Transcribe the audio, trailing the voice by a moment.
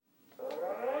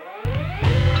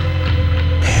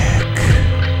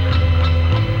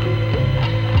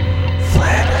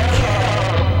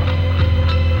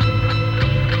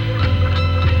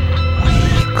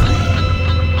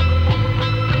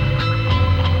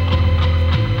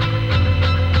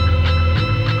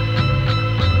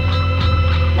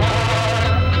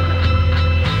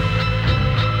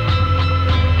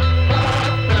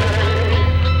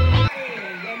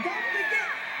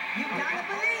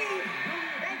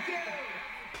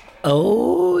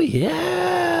Oh,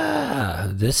 yeah.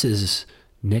 This is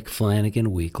Nick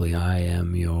Flanagan Weekly. I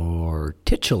am your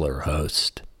titular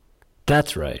host.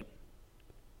 That's right.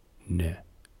 Nick.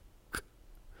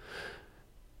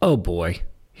 Oh, boy.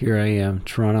 Here I am,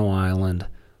 Toronto Island,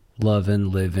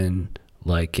 loving, living,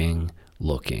 liking,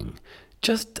 looking.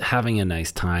 Just having a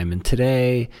nice time. And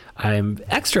today I'm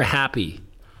extra happy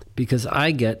because I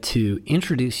get to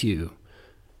introduce you.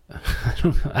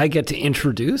 I get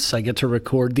to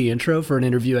record the intro for an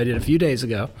interview I did a few days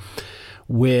ago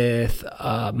with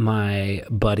my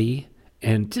buddy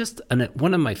and just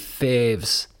one of my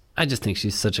faves. I just think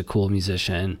she's such a cool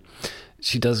musician.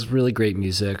 She does really great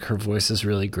music. Her voice is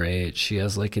really great. She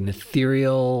has like an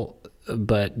ethereal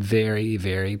but very,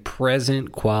 very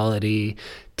present quality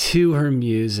to her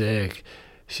music.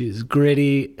 She's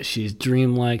gritty. She's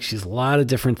dreamlike. She's a lot of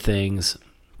different things.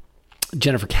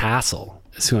 Jennifer Castle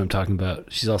is who I'm talking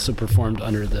about. She's also performed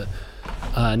under the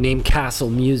name Castle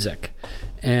Music.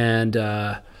 And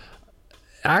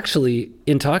actually,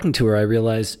 in talking to her, I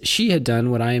realized she had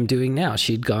done what I am doing now.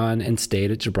 She'd gone and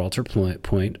stayed at Gibraltar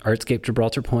Point, Artscape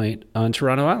Gibraltar Point on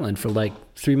Toronto Island for like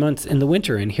 3 months in the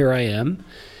winter. And here I am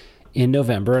in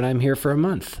November, and I'm here for a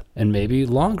month and maybe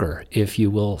longer if you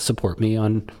will support me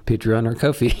on Patreon or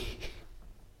Ko-fi.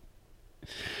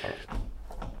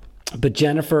 But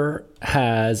Jennifer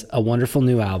has a wonderful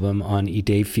new album on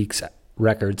Dave Feeks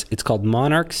Records. It's called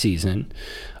Monarch Season.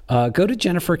 Go to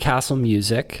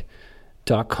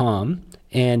jennifercastlemusic.com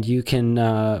and you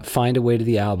can find a way to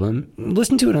the album.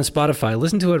 Listen to it on Spotify.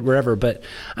 Listen to it wherever. But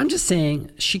I'm just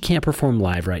saying she can't perform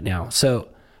live right now. So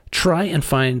try and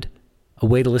find a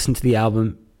way to listen to the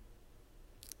album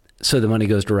so the money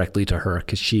goes directly to her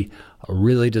because she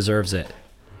really deserves it.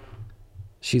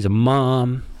 She's a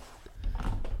mom.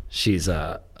 She's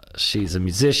a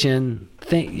musician.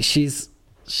 She's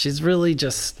really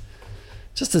just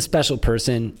a special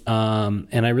person.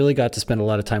 And I really got to spend a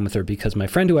lot of time with her because my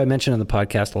friend who I mentioned on the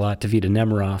podcast a lot, Davida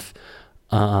Nemiroff,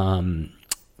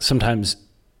 sometimes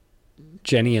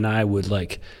Jenny and I would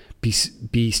like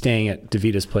be staying at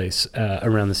Davida's place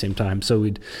around the same time. So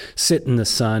we'd sit in the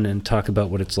sun and talk about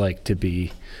what it's like to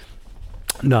be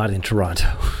not in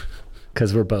Toronto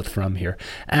because we're both from here.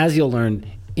 As you'll learn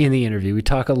in the interview, we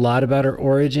talk a lot about her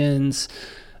origins,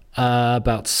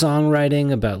 about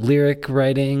songwriting, about lyric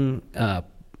writing,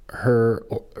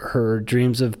 her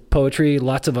dreams of poetry,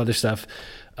 lots of other stuff.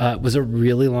 It was a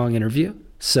really long interview,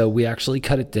 so we actually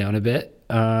cut it down a bit.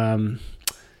 And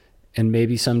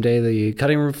maybe someday the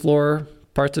cutting room floor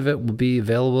parts of it will be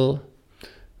available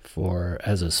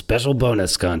as a special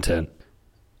bonus content.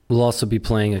 We'll also be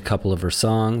playing a couple of her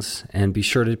songs, and be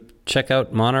sure to check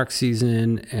out Monarch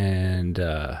Season and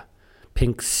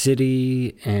Pink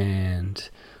City and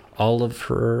all of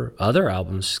her other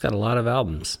albums. She's got a lot of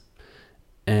albums.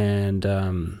 And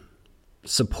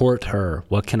support her.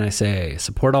 What can I say?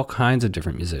 Support all kinds of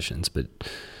different musicians, but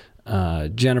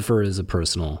Jennifer is a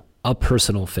personal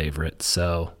favorite.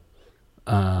 So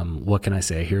what can I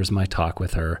say? Here's my talk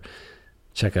with her.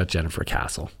 Check out Jennifer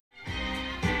Castle.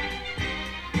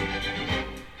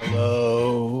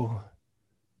 Hello.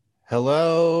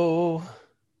 Hello.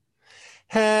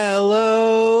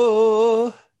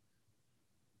 Hello.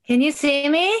 Can you see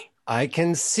me? I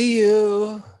can see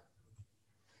you.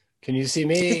 Can you see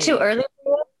me? Is it too early for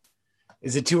you?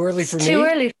 Is it too early for me? Too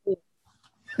early for you.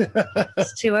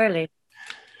 It's too early.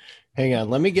 Hang on,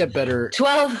 let me get better.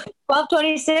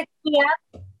 12:26 p.m.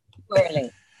 Too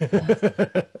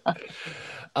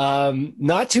early.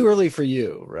 Not too early for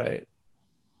you, right?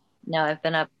 No, I've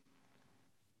been up.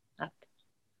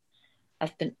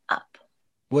 I've been up.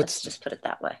 Let's just put it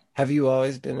that way. Have you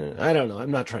always been? I don't know. I'm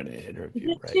not trying to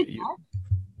interview, right?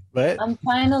 What? I'm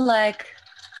kind of like.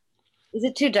 Is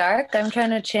it too dark? I'm trying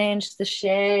to change the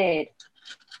shade.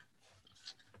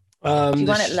 Do you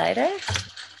want it lighter?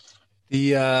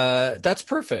 That's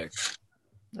perfect.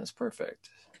 That's perfect.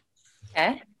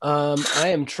 Okay. I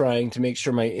am trying to make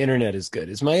sure my internet is good.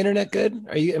 Is my internet good?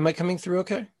 Am I coming through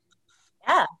okay?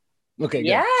 Yeah. Okay, good.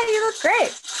 Yeah, you look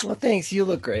great. Well, thanks. You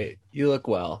look great. You look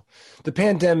well. The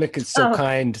pandemic is so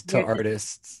kind to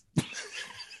artists.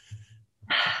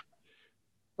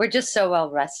 We're just so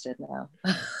well rested now.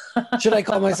 Should I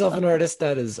call myself an artist?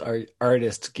 That is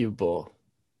artist Gibbo.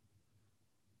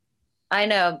 I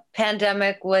know.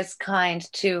 Pandemic was kind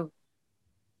to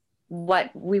what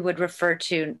we would refer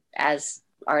to as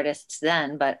artists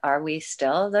then, but are we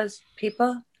still those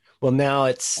people? Well, now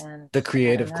it's the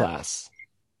creative class.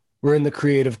 We're in the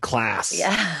creative class.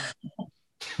 Yeah.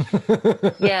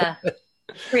 Yeah.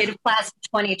 Creative class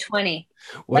 2020.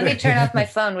 Let me turn off my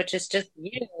phone, which is just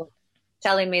you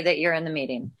telling me that you're in the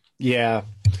meeting. Yeah.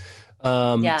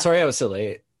 Yeah. Sorry I was so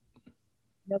late.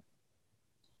 Nope.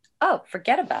 Oh,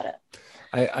 forget about it.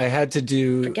 I had to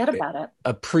do Forget about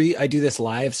it. I do this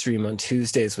live stream on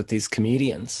Tuesdays with these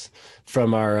comedians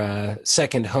from our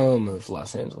second home of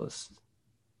Los Angeles.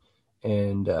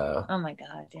 And oh my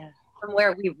God, yeah. From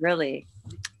where we really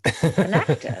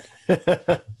connected.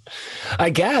 I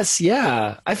guess,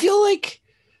 yeah. I feel like,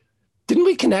 didn't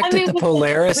we connect at the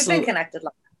Polaris? We've been connected.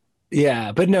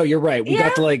 Yeah, but no, you're right. We Yeah.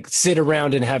 got to like sit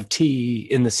around and have tea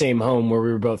in the same home where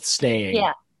we were both staying.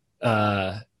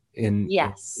 Yeah. In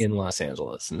Yes. in Los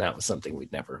Angeles, and that was something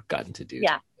we'd never gotten to do.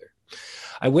 Yeah. together.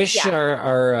 I wish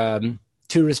our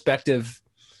two respective.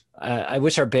 I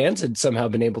wish our bands had somehow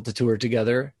been able to tour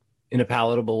together in a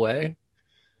palatable way.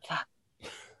 Fuck.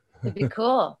 It'd be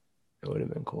cool. It would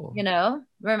have been cool. You know,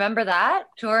 remember that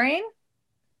touring?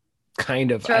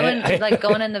 Kind of. Like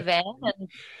going in the van and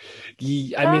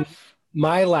I mean,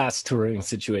 my last touring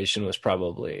situation was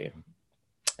probably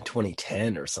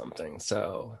 2010 or something.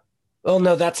 So, well,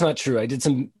 no, that's not true. I did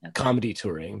some comedy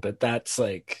touring, but that's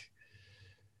like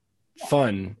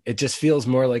fun. It just feels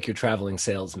more like you're traveling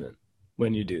salesman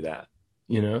when you do that,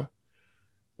 you know?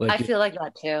 Like I feel like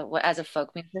that too. As a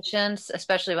folk musician,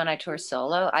 especially when I tour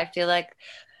solo, I feel like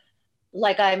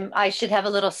I should have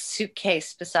a little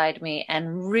suitcase beside me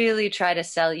and really try to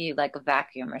sell you like a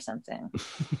vacuum or something.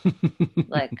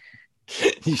 Like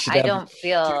you should I don't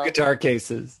feel 2 guitar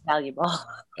cases, valuable.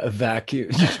 a vacuum.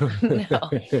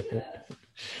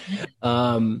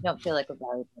 No. Don't feel like a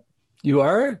valuable. You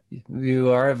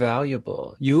are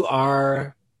valuable. You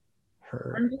are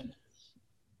heard.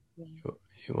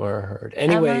 You are heard.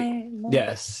 Anyway,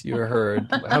 yes, you are heard.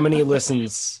 How many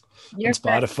listens on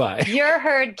Spotify? You're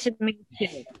heard to me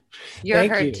too. You're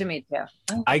heard to me too.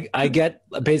 I get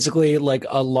basically like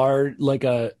a large, like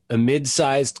a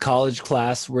mid-sized college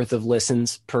class worth of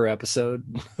listens per episode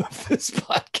of this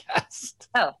podcast.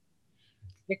 Oh,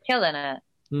 you're killing it.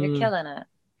 You're killing it.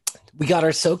 We got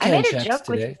our SoCal checks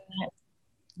today.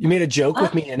 You made a joke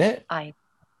with me in it? I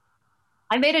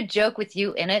made a joke with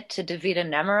you in it to Davida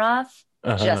Nemiroff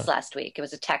just last week. It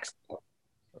was a text.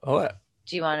 Oh,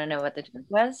 do you want to know what the joke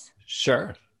was?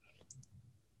 Sure.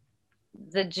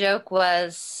 The joke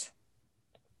was,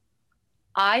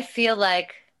 I feel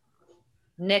like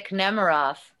Nick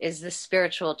Nemiroff is the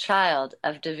spiritual child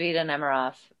of Davida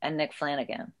Nemiroff and Nick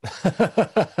Flanagan.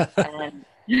 And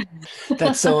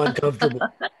that's so uncomfortable.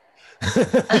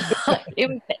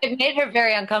 It made her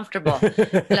very uncomfortable.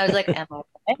 And I was like, am I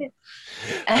right?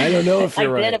 I don't know if you're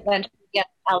right. I did eventually get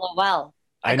LOL.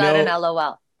 I got an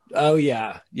LOL. Oh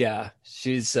yeah.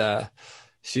 She's a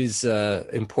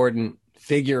important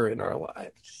figure in our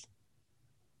lives.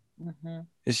 Mm-hmm.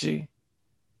 Is she?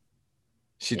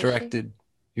 She directed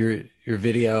your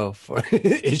video for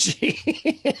is she?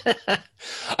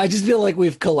 I just feel like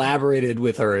we've collaborated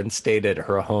with her and stayed at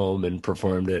her home and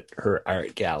performed at her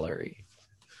art gallery.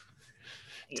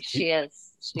 She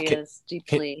is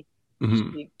deeply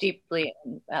deeply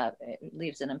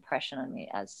leaves an impression on me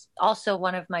as also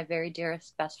one of my very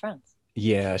dearest best friends.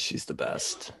 Yeah, she's the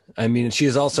best. I mean, she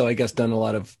has also, I guess, done a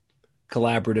lot of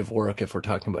collaborative work if we're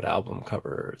talking about album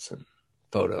covers and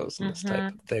photos and this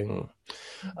type of thing.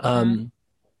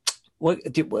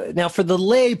 Now for the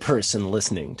lay person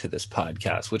listening to this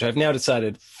podcast, which I've now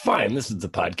decided, fine, this is the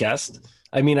podcast.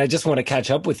 I mean, I just want to catch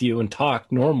up with you and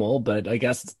talk normal, but I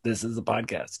guess this is a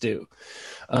podcast too.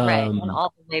 Right, and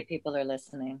all the lay people are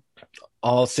listening.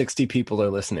 All 60 people are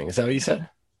listening. Is that what you said?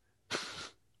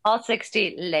 All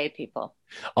 60 lay people.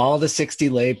 All the 60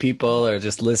 lay people are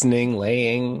just listening,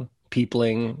 laying,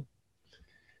 peopling.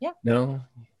 Yeah. No?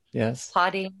 Yes.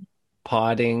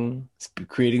 Podding,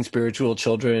 creating spiritual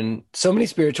children. So many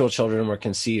spiritual children were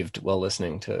conceived while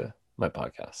listening to my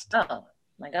podcast. Oh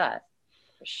my God,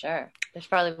 for sure. There's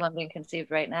probably one being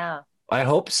conceived right now. I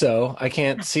hope so. I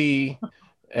can't see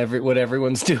what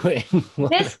everyone's doing.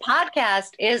 This podcast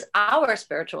is our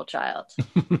spiritual child.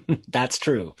 That's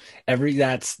true.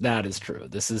 That is true.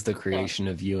 This is the creation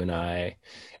of you and I,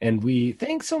 and we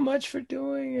thanks so much for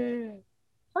doing it.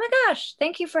 Oh my gosh,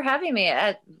 thank you for having me.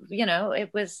 It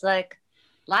was like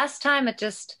last time it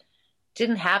just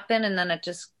didn't happen, and then it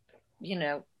just,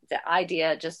 the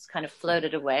idea just kind of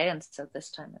floated away, and so this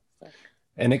time it's like.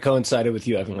 And it coincided with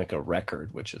you having like a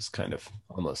record, which is kind of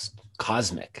almost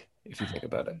cosmic if you think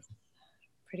about it.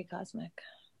 Pretty cosmic.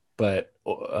 But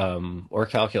or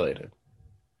calculated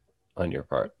on your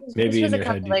part. Maybe this was a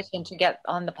calculation to get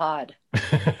on the pod.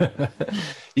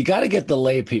 You got to get the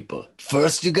lay people.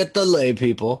 First you get the lay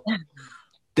people.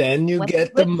 Then you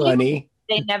get the money.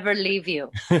 They never leave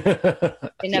you. They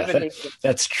never leave you.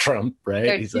 That's Trump,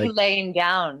 right? They're laying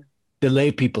down. the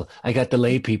lay people. I got the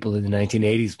lay people in the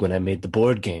 1980s when I made the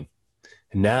board game.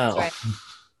 And now Right.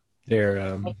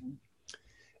 they're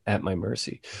at my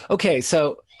mercy. Okay,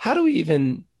 so how do we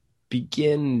even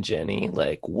begin, Jenny?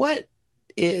 Like, what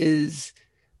can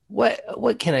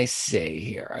I say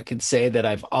here? I can say that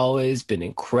I've always been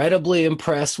incredibly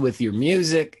impressed with your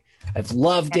music. I've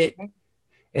loved it.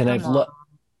 And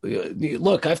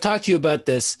look, I've talked to you about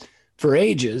this for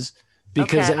ages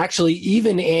because actually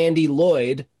even Andy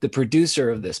Lloyd, the producer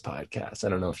of this podcast, I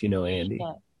don't know if you know Andy.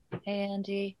 Yeah. Hey,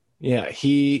 Andy. Yeah,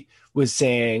 he was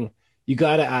saying, you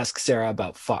got to ask Jenny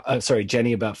about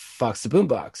Fox the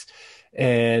Boombox.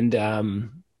 And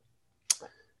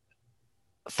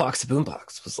Fox the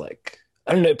Boombox was like,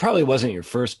 I don't know, it probably wasn't your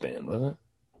first band, was it?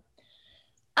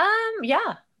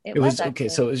 Yeah, it was actually. Okay,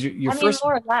 so it was your first,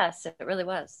 more or less, it really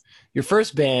was. Your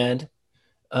first band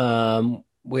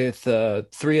with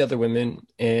 3 other women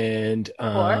and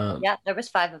 4. Yeah, there was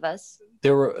 5 of us.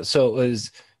 So it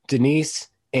was Denise,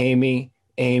 Amy,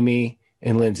 and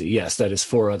Lindsay. Yes, that is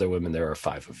 4 other women. There are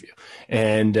 5 of you.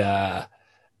 And I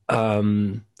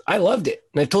loved it.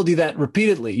 And I've told you that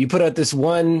repeatedly. You put out this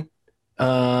one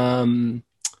EP,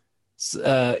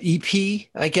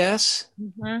 I guess.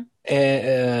 Mm-hmm.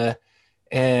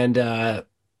 And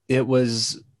it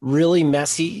was really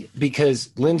messy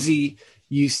because Lindsay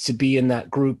used to be in that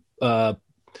group,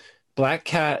 Black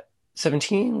Cat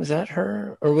 17. Was that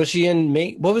her, or was she in?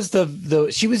 What was the?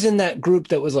 She was in that group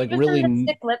that was like really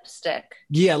lipstick.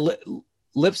 Yeah,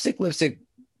 lipstick. But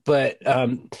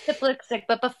lipstick.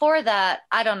 But before that,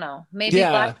 I don't know. Maybe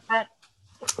Black Cat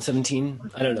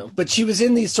 17. I don't know. But she was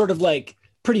in these sort of like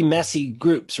pretty messy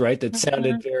groups, right? That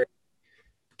sounded very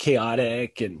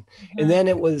chaotic, and then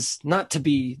it was not to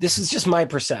be. This is just my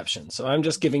perception, so I'm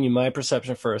just giving you my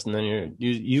perception first, and then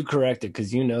you correct it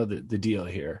because you know the deal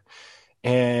here.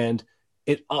 And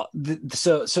it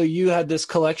so you had this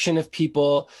collection of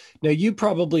people. Now you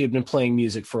probably have been playing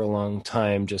music for a long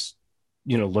time, just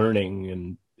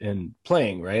learning and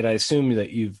playing, right? I assume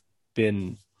that you've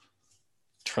been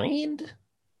trained.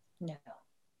 No.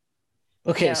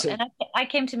 Okay, no. so and I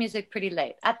came to music pretty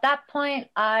late. At that point,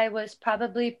 I was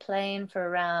probably playing for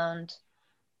around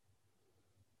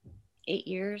 8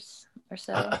 years or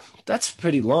so. That's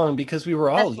pretty long because we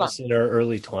were all just in our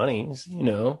early 20s,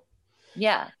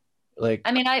 Yeah. Like,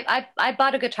 I mean, I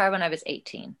bought a guitar when I was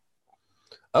 18.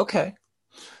 Okay.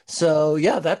 So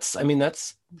yeah, that's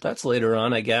later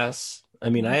on, I guess. I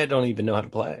mean, I don't even know how to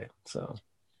play. So,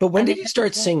 but when did you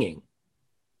start singing?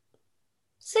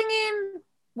 Singing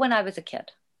when I was a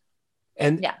kid.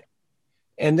 And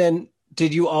then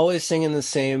did you always sing in the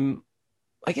same,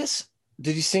 I guess,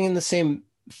 did you sing in the same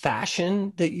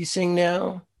fashion that you sing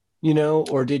now?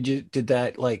 Or did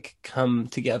that like come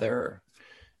together?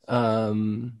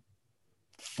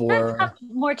 For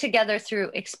more together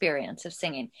through experience of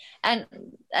singing, and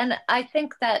I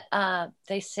think that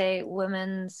they say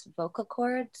women's vocal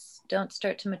cords don't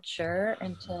start to mature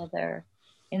until they're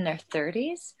in their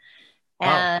 30s,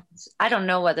 and I don't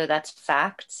know whether that's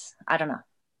facts. I don't know.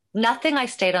 Nothing I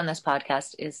state on this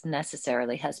podcast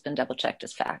has been double checked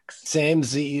as facts. Same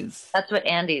Z's. That's what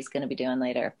Andy's going to be doing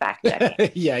later, fact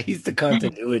checking. Yeah, he's the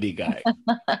continuity guy.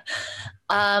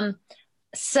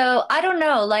 So I don't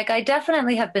know, like I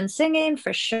definitely have been singing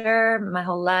for sure my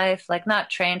whole life, like not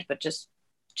trained, but just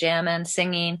jamming,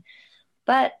 singing.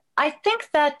 But I think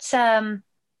that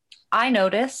I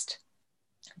noticed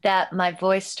that my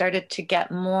voice started to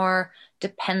get more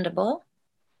dependable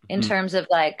in terms of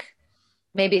like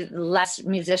maybe less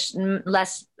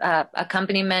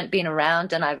accompaniment being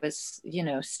around, and I was,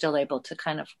 still able to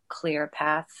kind of clear a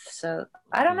path. So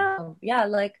I don't know. Yeah,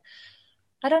 like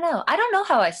I don't know. I don't know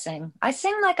how I sing. I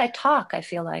sing like I talk, I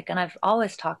feel like, and I've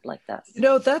always talked like that.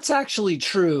 That's actually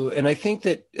true. And I think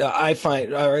that I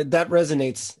find that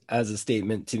resonates as a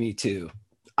statement to me too.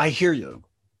 I hear you.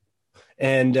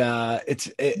 And I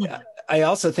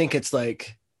also think it's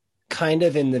like kind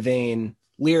of in the vein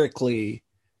lyrically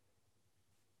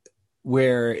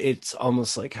where it's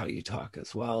almost like how you talk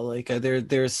as well. Like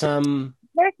there's some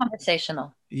very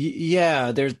conversational. Yeah,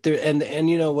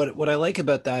 and what I like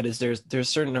about that is there's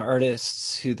certain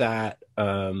artists who I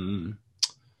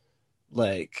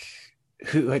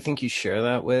think you share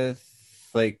that with.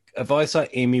 Like I've always thought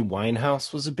Amy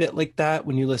Winehouse was a bit like that.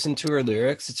 When you listen to her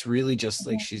lyrics, it's really just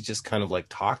like she's just kind of like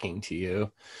talking to you.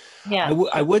 Yeah,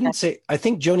 I wouldn't say. I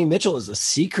think Joni Mitchell is a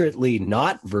secretly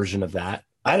not version of that.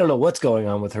 I don't know what's going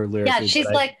on with her lyrics. Yeah, she's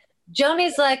like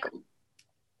Joni's like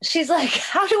she's like,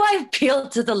 how do I appeal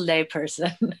to the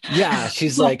layperson? Yeah,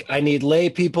 she's like, I need lay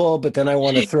people, but then I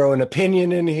want to throw an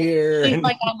opinion in here. She's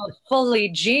like, I'm a fully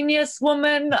genius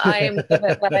woman. But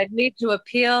I need to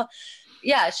appeal.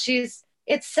 Yeah,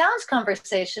 it sounds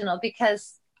conversational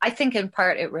because I think in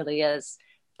part it really is,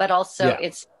 but also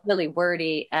it's really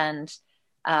wordy and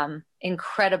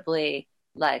incredibly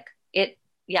like it.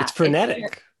 Yeah, it's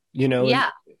frenetic, you know. Yeah,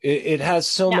 it has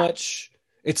so much.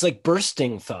 It's like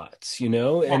bursting thoughts, you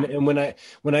know. And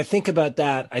when I think about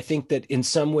that, I think that in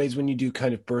some ways when you do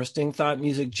kind of bursting thought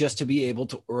music, just to be able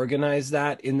to organize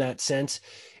that in that sense,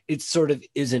 it sort of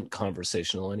isn't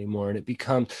conversational anymore, and it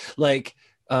becomes like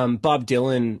Bob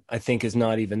Dylan, I think, is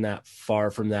not even that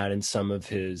far from that in some of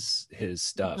his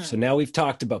stuff. Mm-hmm. So now we've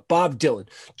talked about Bob Dylan,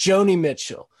 Joni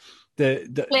Mitchell.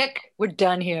 Click, we're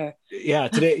done here. Yeah,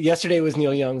 yesterday was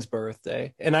Neil Young's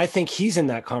birthday, and I think he's in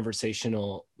that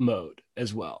conversational mode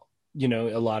as well, you know,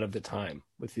 a lot of the time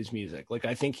with his music. Like,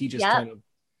 I think he just kind of,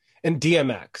 and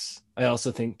DMX, I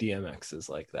also think DMX is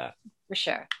like that. For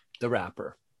sure. The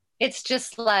rapper. It's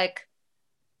just like,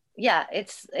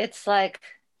 it's like,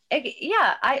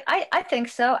 I think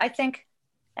so. I think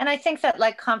that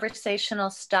like conversational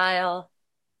style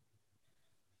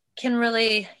can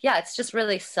really, it's just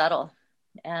really subtle.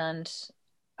 And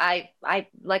I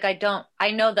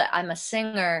know that I'm a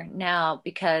singer now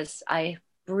because I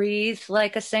breathe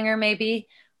like a singer maybe,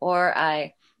 or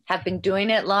I have been doing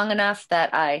it long enough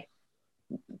that I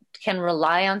can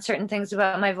rely on certain things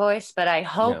about my voice, but I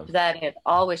hope that it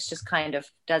always just kind of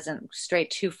doesn't stray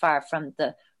too far from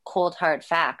the cold hard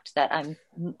fact that I'm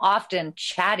often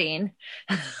chatting,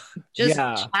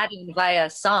 chatting via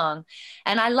song.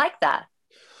 And I like that.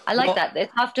 That.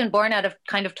 It's often born out of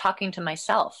kind of talking to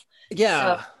myself.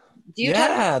 Yeah. So, do you talk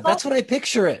to yourself? That's what I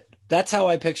picture it. That's how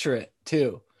I picture it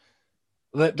too.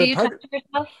 But do you talk to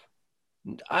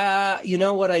yourself? You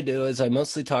know what I do is I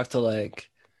mostly talk to like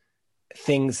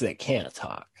things that can't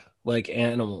talk, like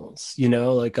animals, you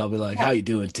know, like I'll be like, how you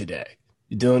doing today?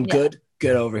 You doing good?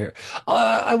 Get over here.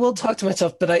 I will talk to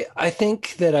myself, but I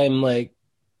think that I'm like,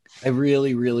 I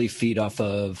really, really feed off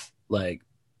of like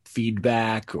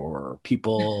feedback or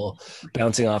people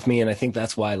bouncing off me. And I think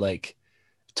that's why like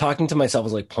talking to myself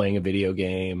is like playing a video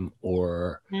game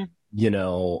or, you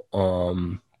know,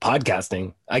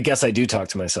 podcasting. I guess I do talk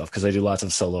to myself because I do lots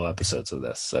of solo episodes of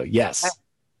this. So yes.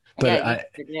 But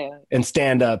and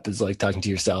stand up is like talking to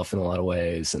yourself in a lot of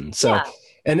ways. And so,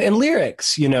 and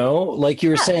lyrics, you know, like you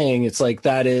were saying, it's like,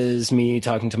 that is me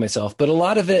talking to myself, but a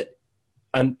lot of it,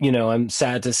 I'm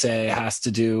sad to say, has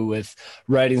to do with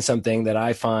writing something that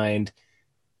I find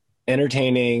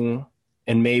entertaining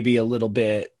and maybe a little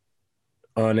bit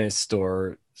honest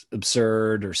or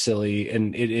absurd or silly.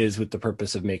 And it is with the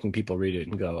purpose of making people read it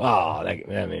and go, oh, that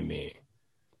made me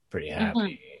pretty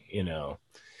happy, you know.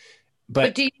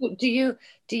 But do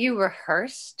you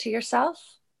rehearse to yourself?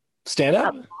 Stand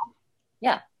up?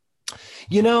 Yeah.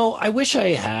 You know, I wish I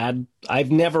had.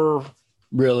 I've never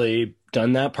really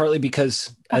done that, partly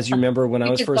because, as you remember, when I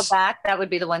was first go back, that would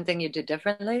be the one thing you did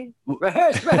differently.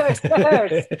 Rehearse.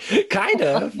 Kind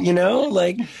of, you know,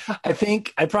 like I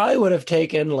think I probably would have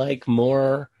taken like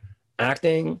more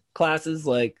acting classes,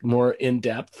 like more in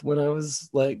depth when I was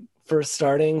like first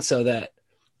starting, so that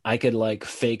I could like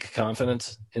fake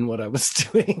confidence in what I was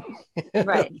doing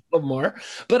right. a little more.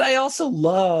 But I also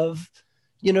love,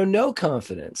 you know, no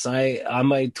confidence. On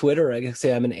my Twitter, I can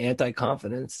say I'm an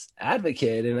anti-confidence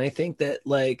advocate. And I think that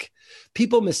like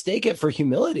people mistake it for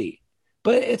humility,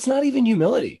 but it's not even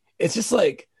humility. It's just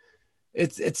like,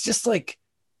 it's just like,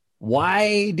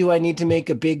 why do I need to make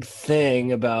a big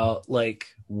thing about like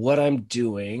what I'm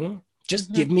doing?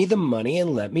 Just give me the money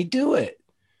and let me do it.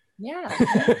 Yeah.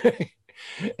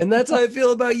 And that's how I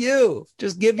feel about you.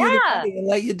 Just give you the money and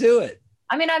let you do it.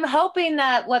 I mean, I'm hoping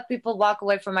that what people walk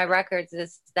away from my records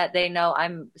is that they know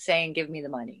I'm saying, give me the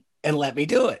money. And let me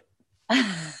do it.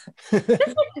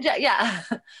 Yeah.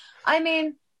 I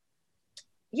mean,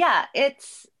 yeah,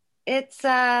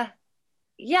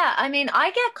 I mean,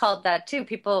 I get called that too.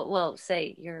 People will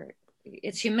say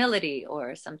it's humility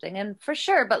or something. And for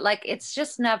sure, but like, it's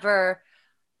just never,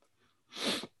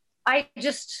 I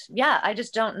just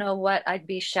don't know what I'd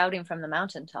be shouting from the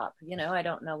mountaintop. You know, I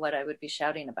don't know what I would be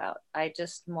shouting about.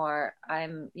 It's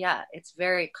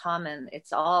very common. It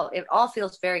all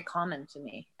feels very common to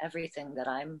me. Everything that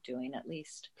I'm doing, at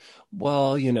least.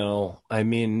 Well, you know, I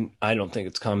mean, I don't think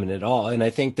it's common at all. And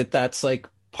I think that that's like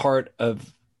part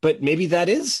of, but maybe that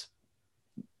is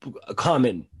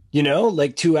common, you know,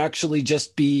 like to actually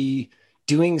just be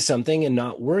doing something and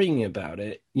not worrying about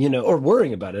it, you know, or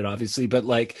worrying about it, obviously, but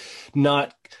like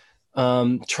not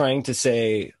trying to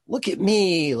say, look at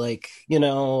me, like,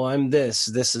 I'm this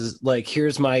is like,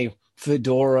 here's my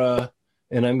fedora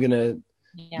and I'm gonna,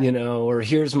 or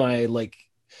here's my like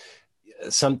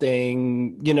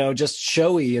something, just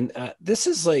showy. And this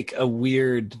is like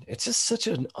it's just such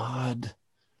an odd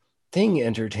thing,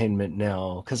 entertainment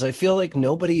now, because I feel like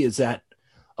nobody is a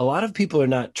lot of people are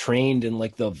not trained in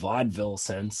like the vaudeville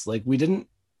sense. Like we didn't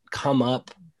come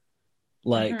up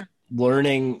like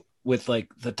learning with like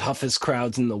the toughest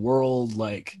crowds in the world,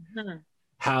 like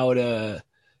how to,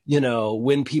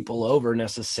 win people over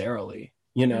necessarily,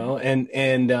 and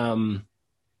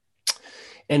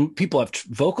people have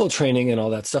vocal training and all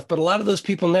that stuff. But a lot of those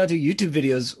people now do YouTube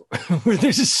videos where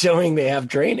they're just showing they have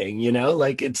training,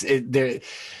 like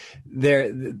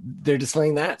they're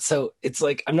displaying that. So it's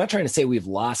like, I'm not trying to say we've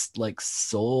lost like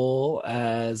soul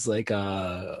as like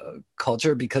a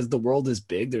culture, because the world is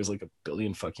big. There's like 1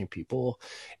 billion fucking people,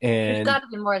 and it's got to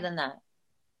be more than that.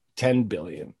 10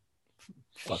 billion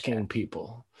fucking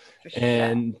people. Sure.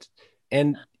 And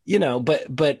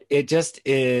but it just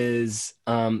is,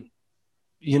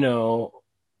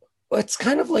 it's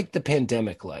kind of like the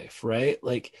pandemic life, right?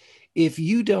 Like if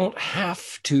you don't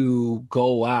have to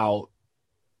go out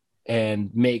and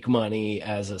make money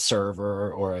as a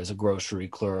server or as a grocery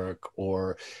clerk,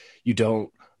 or you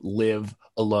don't live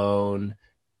alone,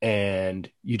 and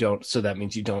so that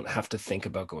means you don't have to think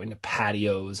about going to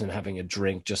patios and having a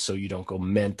drink just so you don't go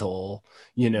mental,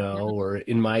 or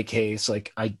in my case,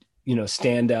 like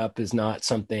stand up is not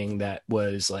something that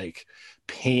was like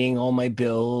paying all my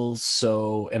bills.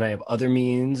 So, and I have other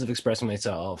means of expressing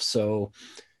myself, so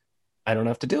I don't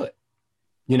have to do it,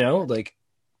 like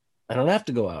I don't have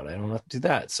to go out. I don't have to do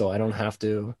that. So I don't have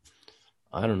to,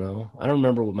 I don't know. I don't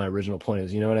remember what my original point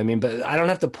is. You know what I mean? But I don't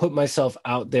have to put myself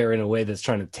out there in a way that's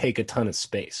trying to take a ton of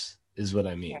space is what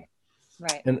I mean.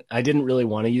 Right. And I didn't really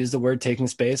want to use the word taking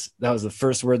space. That was the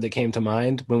first word that came to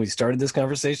mind when we started this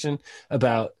conversation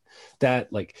about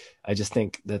that. Like, I just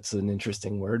think that's an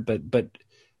interesting word, but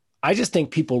I just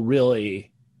think people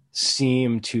really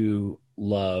seem to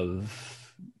love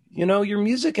your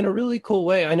music in a really cool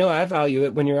way. I know I value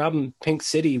it when your album Pink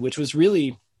City, which was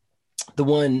really the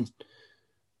one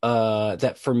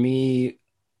that for me,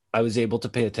 I was able to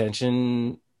pay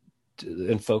attention to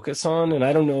and focus on. And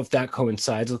I don't know if that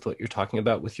coincides with what you're talking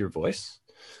about with your voice.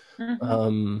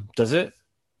 Does it?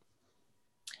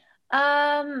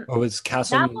 Or was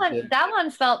Castle that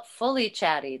one felt fully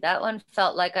chatty. That one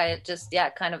felt like I had just,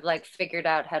 kind of like figured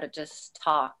out how to just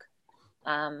talk.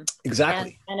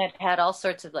 Exactly. And it had all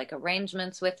sorts of like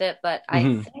arrangements with it, but I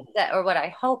think that, or what I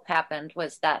hope happened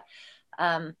was that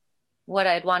what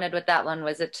I'd wanted with that one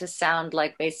was it to sound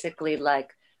like basically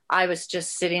like I was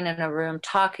just sitting in a room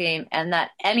talking, and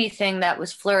that anything that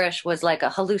was flourish was like a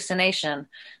hallucination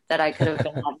that I could have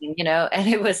been having, and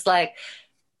it was like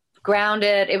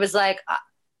grounded. It was like,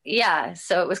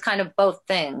 so it was kind of both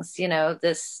things,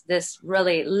 this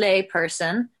really lay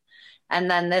person, and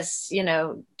then this,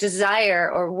 desire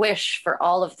or wish for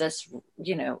all of this,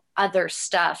 other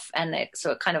stuff. And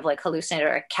so it kind of like hallucinated,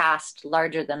 or a cast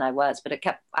larger than I was, but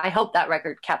I hope that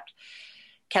record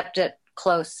kept it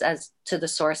close as to the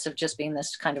source of just being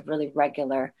this kind of really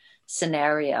regular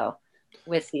scenario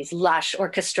with these lush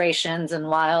orchestrations and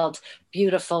wild,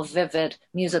 beautiful, vivid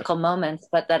musical moments,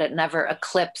 but that it never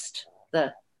eclipsed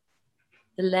the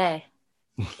lay.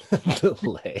 The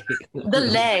lay. The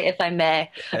lay, if I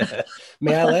may.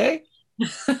 May I lay?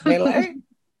 May I lay?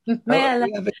 May I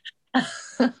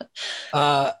lay?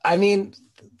 I mean,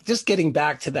 just getting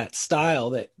back to that style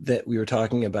that we were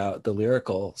talking about, the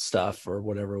lyrical stuff or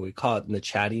whatever we call it, and the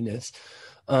chattiness.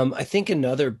 I think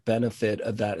another benefit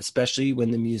of that, especially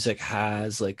when the music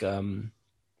has like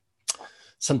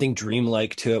something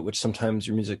dreamlike to it, which sometimes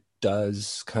your music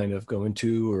does kind of go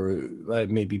into, or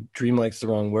maybe dreamlike's the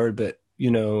wrong word, but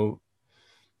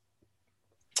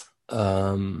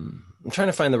I'm trying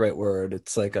to find the right word.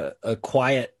 It's like a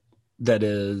quiet that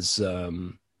is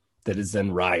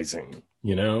then rising,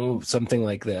 something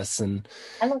like this. And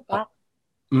I like that.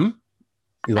 You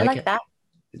like I like it? that.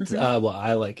 It's, well,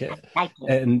 I like it. Thank you.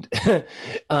 And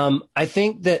I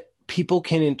think that people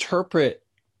can interpret,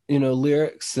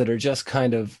 lyrics that are just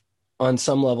kind of on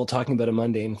some level talking about a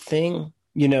mundane thing,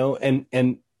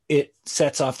 and it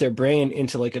sets off their brain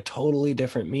into like a totally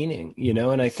different meaning,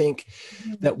 and I think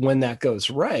that when that goes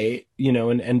right,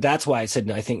 and that's why I said,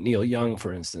 I think Neil Young,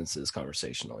 for instance, is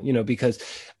conversational, because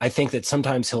I think that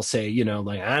sometimes he'll say,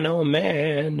 like, I know a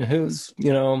man who's,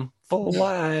 full of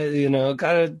lies,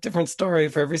 got a different story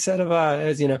for every set of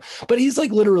eyes, but he's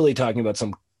like literally talking about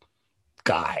some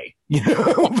guy,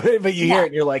 but you hear it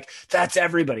and you're like, that's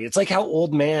everybody. It's like how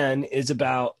Old Man is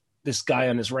about this guy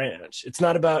on his ranch. It's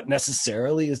not about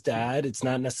necessarily his dad. It's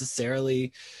not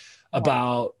necessarily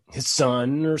about his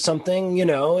son or something, you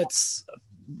know, it's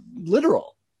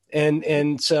literal.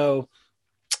 And so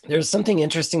there's something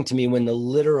interesting to me when the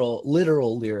literal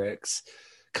lyrics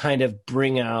kind of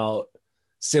bring out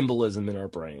symbolism in our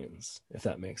brains, if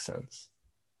that makes sense.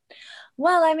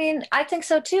 Well, I mean, I think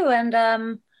so too. And,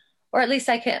 or at least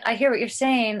I hear what you're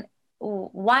saying.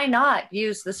 Why not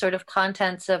use the sort of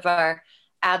contents of our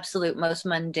absolute most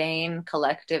mundane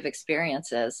collective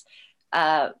experiences,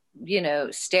 you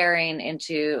know, staring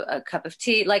into a cup of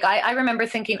tea. Like I remember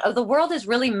thinking, oh, the world is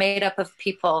really made up of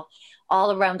people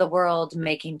all around the world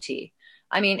making tea.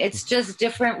 I mean, it's just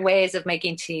different ways of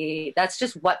making tea. That's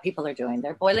just what people are doing.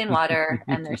 They're boiling water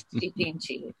and they're steeping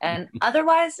tea. And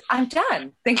otherwise, I'm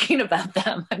done thinking about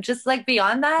them. I'm just like,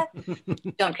 beyond that,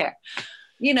 don't care.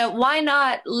 You know, why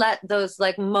not let those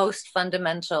like most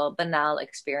fundamental, banal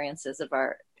experiences of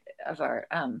our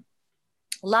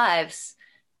lives,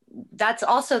 that's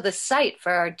also the site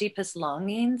for our deepest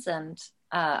longings and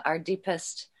our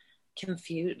deepest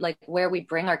like where we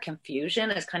bring our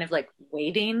confusion is kind of like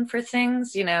waiting for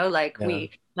things, you know, like we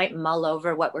might mull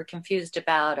over what we're confused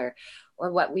about or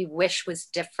what we wish was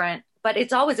different, but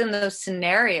it's always in those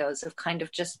scenarios of kind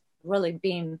of just really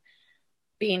being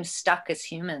stuck as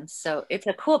humans. So it's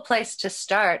a cool place to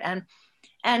start. And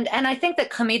I think that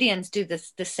comedians do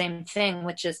the same thing,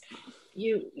 which is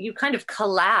you kind of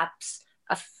collapse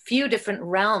a few different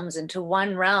realms into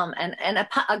one realm, and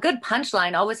a good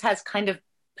punchline always has kind of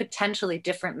potentially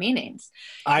different meanings.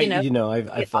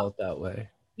 I felt that way.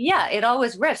 Yeah, it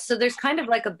always riffs. So there's kind of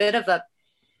like a bit of a,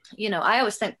 you know, I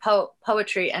always think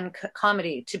poetry and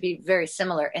comedy to be very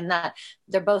similar in that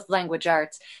they're both language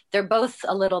arts. They're both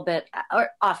a little bit, or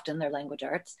often they're language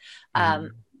arts.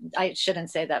 I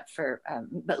shouldn't say that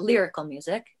but lyrical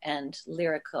music and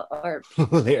lyrical or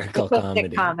lyrical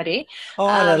comedy.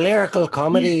 Oh, the lyrical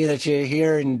comedy that you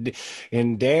hear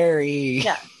in Derry.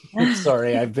 Yeah.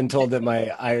 Sorry, I've been told that my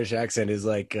Irish accent is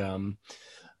like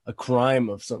a crime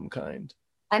of some kind.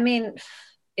 I mean,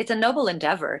 it's a noble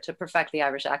endeavor to perfect the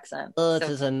Irish accent. Oh, it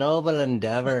is a noble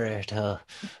endeavor to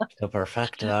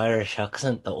perfect the Irish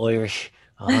accent, the Irish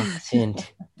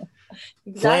accent.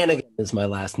 Exactly. Flanagan is my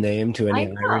last name to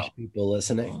any Irish people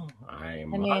listening.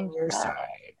 I'm on your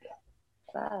side.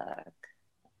 Fuck.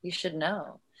 You should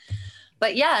know.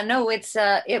 But yeah, no,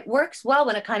 it works well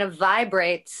when it kind of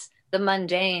vibrates the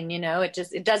mundane, you know. It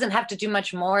doesn't have to do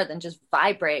much more than just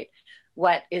vibrate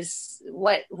what is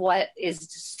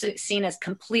seen as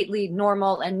completely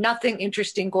normal and nothing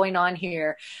interesting going on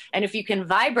here. And if you can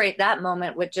vibrate that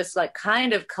moment with just like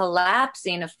kind of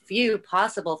collapsing a few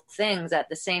possible things at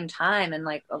the same time, and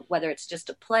like whether it's just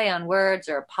a play on words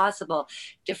or a possible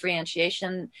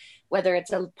differentiation, whether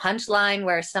it's a punchline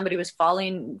where somebody was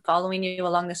following you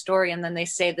along the story and then they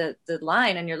say the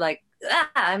line and you're like,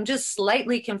 I'm just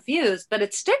slightly confused, but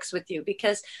it sticks with you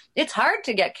because it's hard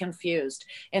to get confused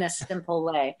in a simple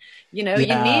way. You know, you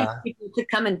need people to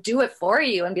come and do it for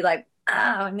you and be like,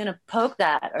 I'm going to poke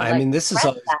that. Or I mean, this has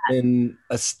always been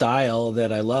a style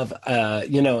that I love,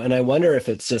 you know, and I wonder if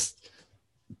it's just,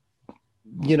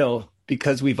 you know,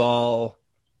 because we've all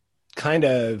kind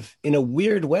of in a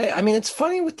weird way. I mean, it's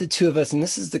funny with the two of us, and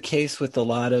this is the case with a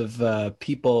lot of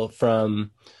people from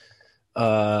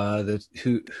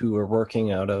who are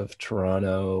working out of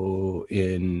Toronto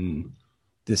in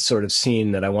this sort of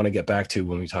scene that I want to get back to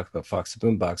when we talk about Fox the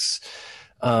Boombox.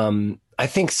 I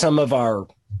think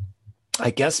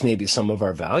maybe some of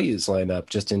our values line up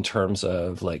just in terms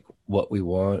of like what we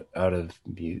want out of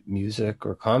music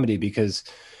or comedy, because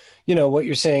you know, what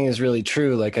you're saying is really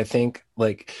true. Like, I think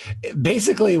like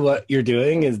basically what you're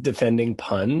doing is defending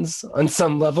puns on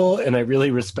some level. And I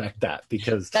really respect that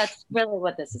because that's really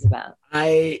what this is about.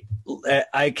 I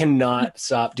cannot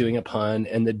stop doing a pun,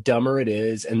 and the dumber it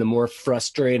is and the more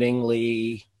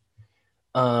frustratingly,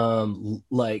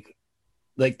 like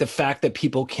the fact that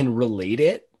people can relate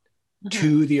it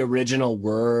to the original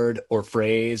word or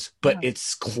phrase, but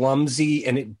it's clumsy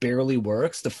and it barely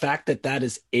works. The fact that that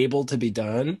is able to be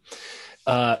done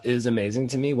is amazing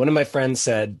to me. One of my friends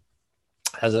said,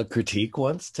 as a critique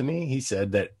once to me, he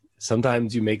said that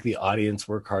sometimes you make the audience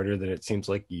work harder than it seems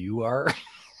like you are.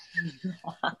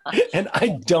 And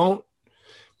I don't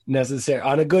necessarily,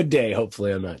 on a good day,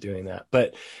 hopefully I'm not doing that.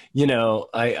 But, you know,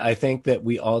 I think that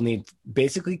we all need,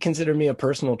 basically consider me a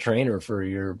personal trainer for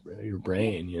your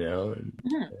brain, you know.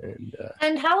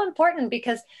 And how important,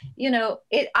 because, you know,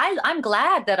 I'm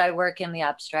glad that I work in the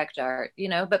abstract art, you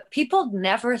know, but people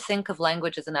never think of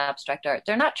language as an abstract art.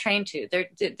 They're not trained to.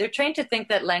 They're trained to think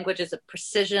that language is a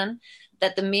precision,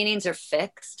 that the meanings are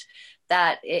fixed,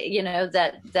 that you know,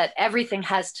 that everything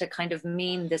has to kind of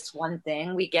mean this one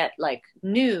thing. We get like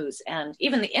news and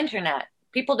even the internet.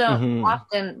 People don't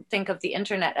often think of the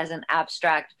internet as an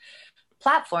abstract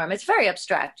platform. It's very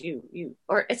abstract.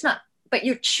 Or it's not, but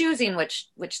you're choosing which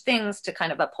things to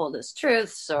kind of uphold as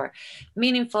truths or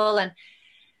meaningful, and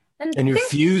you're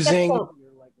fusing, you're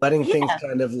like letting things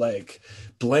kind of like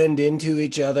blend into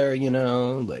each other, you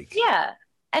know, like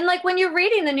and like when you're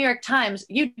reading the New York Times,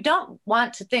 you don't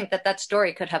want to think that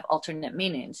story could have alternate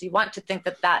meanings. You want to think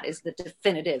that is the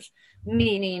definitive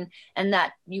meaning, and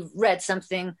that you've read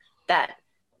something that,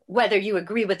 whether you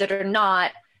agree with it or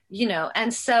not, you know.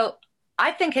 And so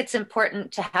I think it's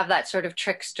important to have that sort of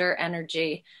trickster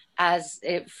energy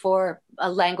for a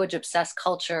language obsessed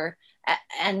culture.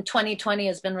 And 2020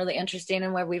 has been really interesting,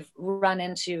 and where we've run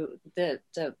into the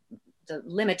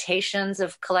limitations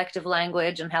of collective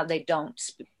language and how they don't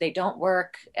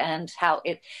work, and how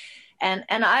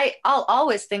I'll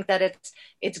always think that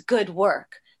it's good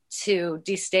work to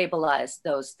destabilize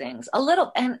those things a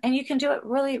little, and you can do it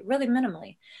really, really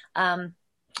minimally.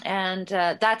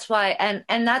 That's why,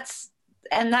 and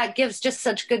that gives just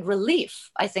such good relief,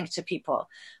 I think, to people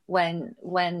when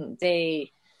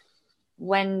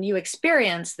you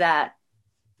experience that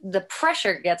the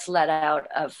pressure gets let out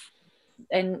of,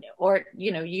 or,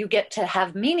 you know, you get to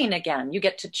have meaning again. You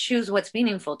get to choose what's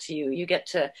meaningful to you. You get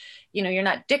to, you know, you're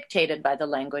not dictated by the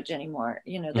language anymore.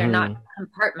 You know, they're not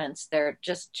compartments. They're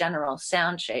just general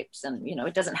sound shapes. And, you know,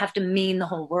 it doesn't have to mean the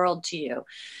whole world to you,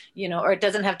 you know, or it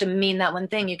doesn't have to mean that one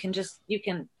thing. You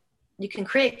can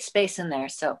create space in there.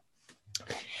 So,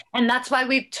 and that's why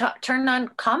we turn on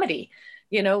comedy,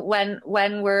 you know, when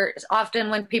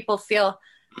people feel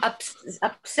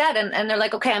upset and they're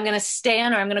like, okay, I'm going to stay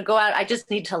in, or I'm going to go out. I just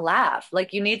need to laugh.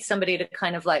 Like, you need somebody to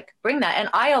kind of like bring that. And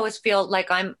I always feel like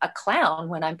I'm a clown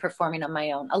when I'm performing on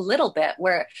my own, a little bit,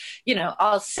 where, you know,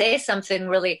 I'll say something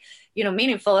really, you know,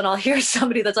 meaningful, and I'll hear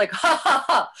somebody that's like, ha ha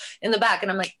ha, in the back.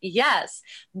 And I'm like, yes,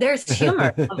 there's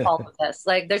humor of all of this.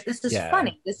 Like, this is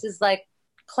funny. This is like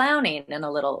clowning in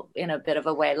a bit of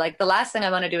a way. Like, the last thing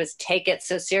I want to do is take it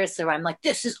so seriously where I'm like,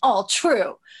 this is all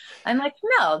true. I'm like,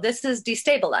 no, this is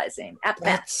destabilizing at best.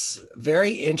 That's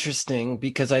very interesting,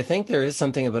 because I think there is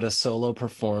something about a solo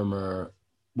performer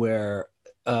where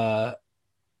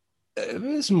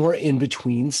it's more in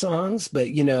between songs, but,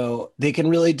 you know, they can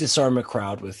really disarm a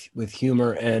crowd with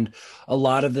humor. And a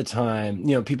lot of the time,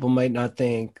 you know, people might not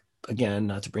think, again,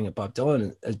 not to bring up Bob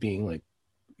Dylan as being like,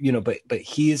 you know, but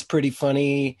he is pretty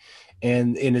funny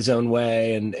and in his own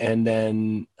way. And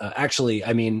then actually,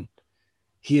 I mean,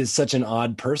 he is such an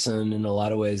odd person in a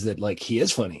lot of ways that, like, he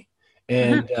is funny.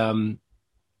 And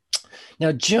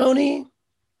now Joni,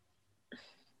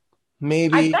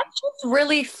 maybe, I bet she's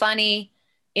really funny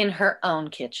in her own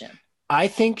kitchen. I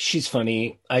think she's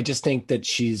funny. I just think that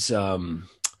she's on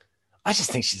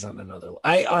another.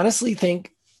 I honestly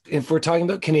think, if we're talking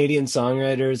about Canadian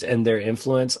songwriters and their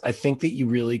influence, I think that you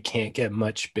really can't get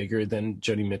much bigger than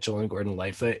Joni Mitchell and Gordon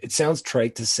Lightfoot. It sounds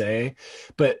trite to say,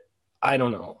 but I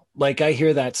don't know. Like, I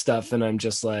hear that stuff and I'm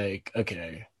just like,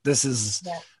 okay, this is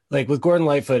like, with Gordon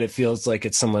Lightfoot, it feels like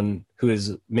it's someone who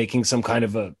is making some kind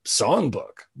of a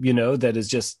songbook, you know, that is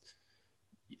just,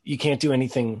 you can't do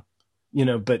anything, you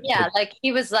know, but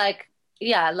he was like,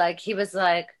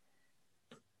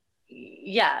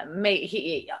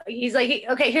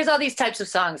 okay, here's all these types of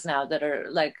songs now that are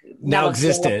like now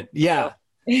existent. Yeah.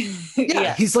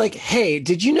 He's like, hey,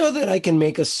 did you know that I can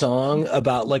make a song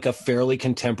about like a fairly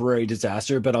contemporary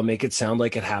disaster, but I'll make it sound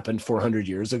like it happened 400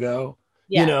 years ago?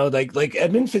 You know, like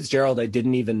Edmund Fitzgerald, I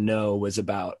didn't even know was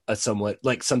about a somewhat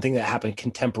like something that happened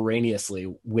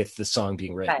contemporaneously with the song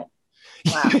being written. Right.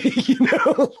 Wow. You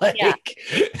know, like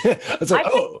I was like,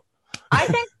 I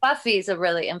think Buffy's a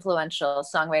really influential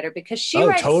songwriter, because she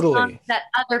writes songs that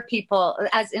other people,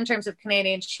 as in terms of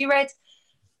Canadian, she writes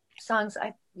songs.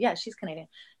 She's Canadian.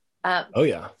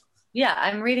 Yeah,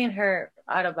 I'm reading her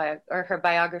her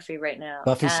biography right now.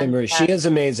 Buffy Sainte-Marie. She is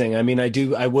amazing. I mean,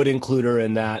 I would include her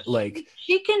in that. Like,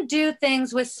 she can do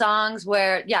things with songs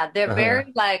where, they're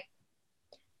very like,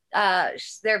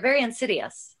 they're very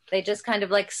insidious. They just kind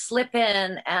of like slip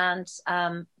in, and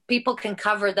people can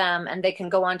cover them, and they can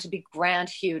go on to be grand,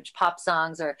 huge pop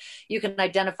songs, or you can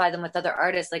identify them with other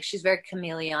artists. Like, she's very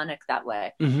chameleonic that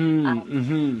way.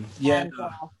 Yeah.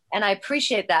 And I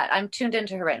appreciate that. I'm tuned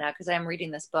into her right now because I'm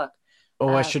reading this book.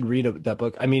 Oh, I should read that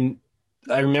book. I mean,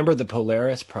 I remember the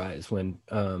Polaris Prize when,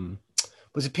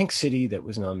 was it Pink City that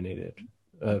was nominated?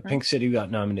 Pink City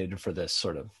got nominated for this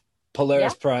sort of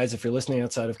Polaris Prize. If you're listening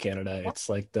outside of Canada, it's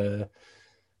like the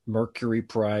Mercury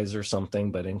Prize or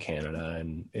something, but in Canada.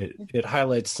 And it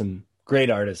highlights some great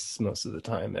artists most of the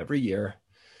time, every year,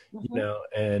 you Mm-hmm. know,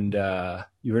 and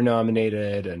you were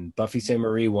nominated, and Buffy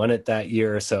Sainte-Marie won it that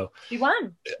year. So She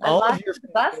won. I all of lost your to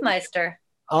Buffmeister.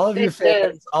 all of your Bitches.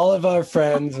 fans, all of our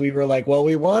friends, we were like, well,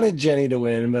 we wanted Jenny to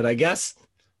win, but I guess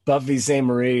Buffy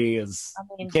Sainte-Marie is, I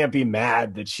you mean, can't be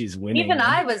mad that she's winning. even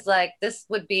I was like, this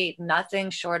would be nothing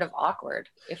short of awkward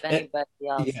if And- anybody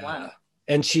else yeah. won.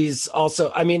 And she's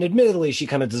also, I mean, admittedly, she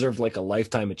kind of deserved like a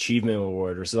lifetime achievement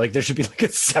award, or so. Like, there should be like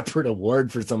a separate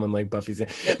award for someone like Buffy.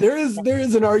 There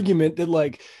is an argument that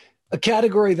like a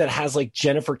category that has like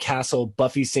Jennifer Castle,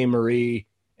 Buffy Sainte-Marie,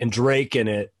 and Drake in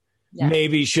it Yeah.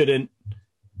 maybe shouldn't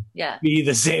Yeah, be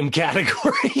the same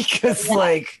category, because Yeah.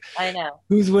 like, I know.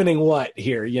 who's winning what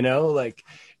here? You know, like.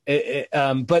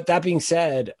 But that being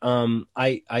said,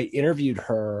 I interviewed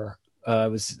her. I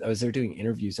was there doing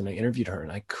interviews, and I interviewed her,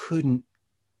 and I couldn't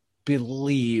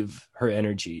believe her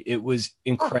energy. It was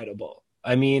incredible.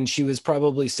 I mean, she was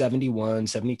probably 71,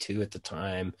 72 at the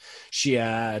time. She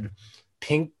had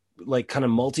pink, like kind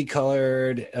of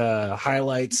multicolored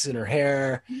highlights in her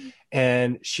hair,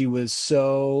 and she was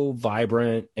so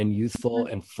vibrant and youthful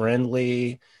and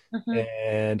friendly. Mhm.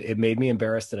 And it made me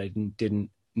embarrassed that I didn't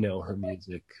know her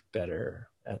music better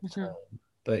at the Mhm. time.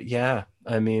 But yeah,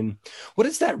 I mean, what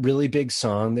is that really big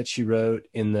song that she wrote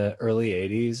in the early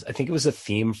 80s? I think it was a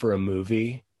theme for a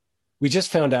movie. We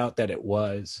just found out that it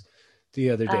was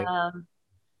the other day.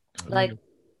 Like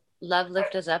Love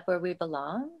Lift Us Up Where We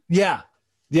Belong. Yeah,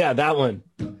 that one.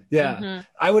 Yeah. Mhm.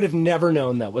 I would have never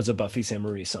known that was a Buffy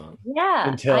Sainte-Marie song Yeah,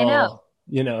 until, I know.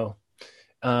 you know,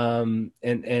 I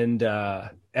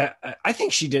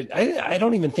think she did. I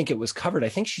don't even think it was covered. I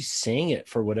think she sang it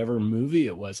for whatever movie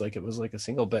it was. Like, it was like a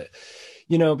single, but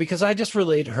you know, because I just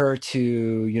relate her to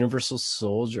Universal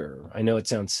Soldier. I know it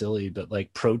sounds silly, but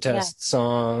like protest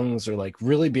songs, or like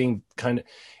really being kind of,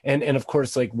 and of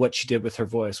course, like what she did with her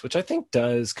voice, which I think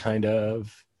does kind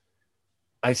of,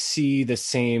 I see the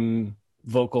same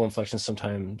vocal inflection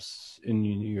sometimes in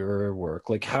your work.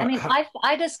 Like I mean,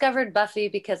 I discovered Buffy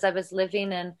because I was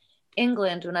living in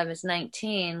England when I was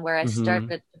 19, where I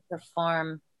started to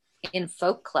perform in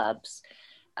folk clubs.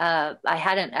 I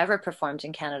hadn't ever performed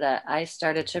in Canada. I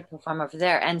started to perform over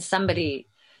there, and somebody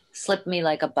slipped me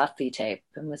like a Buffy tape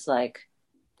and was like,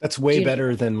 that's way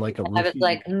better than like a I was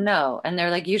like, no. And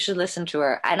they're like, you should listen to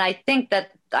her. And I think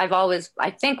that I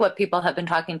think what people have been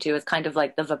talking to is kind of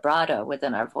like the vibrato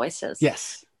within our voices.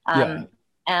 Yes. And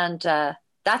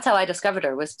that's how I discovered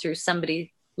her, was through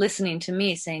somebody listening to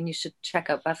me saying you should check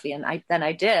out Buffy. And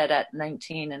I did at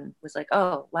 19, and was like,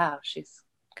 oh wow, she's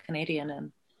Canadian,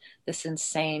 and this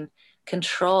insane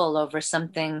control over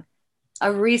something,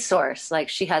 a resource. Like,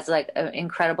 she has like an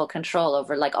incredible control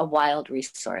over like a wild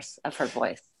resource of her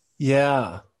voice.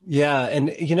 Yeah.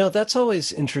 And you know, that's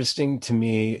always interesting to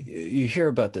me. You hear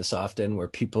about this often, where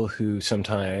people who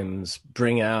sometimes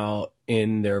bring out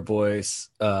in their voice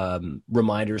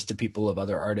reminders to people of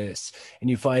other artists, and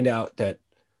you find out that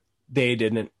they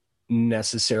didn't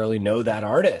necessarily know that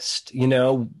artist, you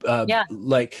know.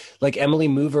 Like Emily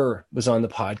Mover was on the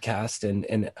podcast,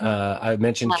 and I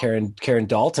mentioned Karen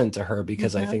Dalton to her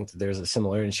because I think that there's a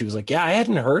similar, and she was like, yeah, I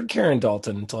hadn't heard Karen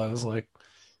Dalton until I was like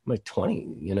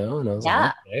 20, you know, and I was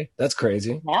like, okay, that's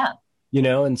crazy. Yeah. You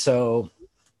know, and so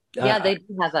they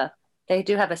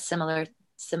do have a similar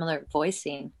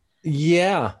voicing.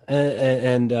 Yeah.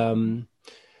 And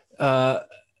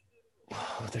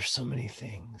there's so many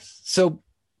things. So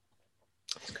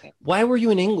why were you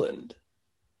in England?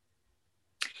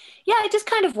 Yeah, I just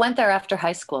kind of went there after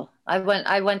high school. I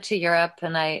went to Europe,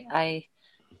 and I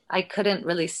couldn't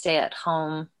really stay at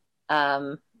home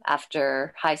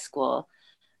after high school.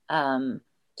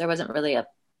 There wasn't really it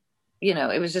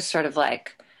was just sort of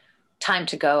like time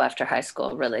to go after high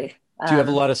school, really. Do you have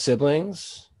a lot of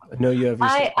siblings? I know you have.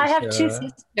 I have two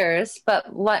sisters, but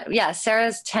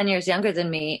Sarah's 10 years younger than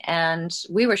me, and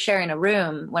we were sharing a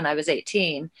room when I was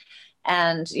 18.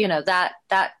 And, you know, that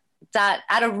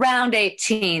at around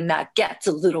 18, that gets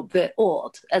a little bit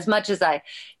old, as much as I,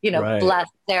 bless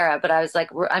Sarah. But I was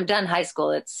like, I'm done high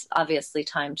school. It's obviously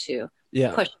time to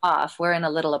push off. We're in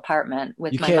a little apartment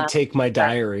with my mom. You can't take my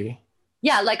diary.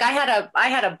 Yeah, like I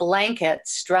had a blanket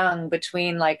strung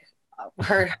between like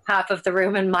her half of the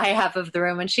room and my half of the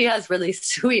room, and she has really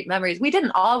sweet memories. We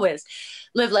didn't always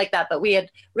live like that, but we had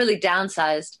really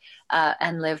downsized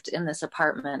and lived in this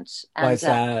apartment. And, why is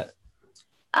that?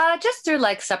 Just through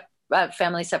like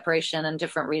family separation and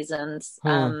different reasons.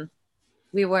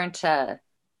 We weren't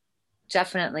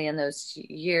definitely in those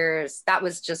years. That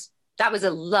was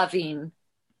a loving,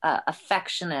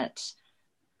 but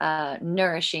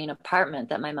nourishing apartment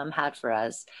that my mom had for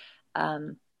us.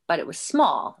 But but it was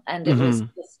small. And it was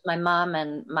just my mom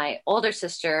and my older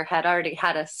sister had already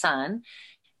had a son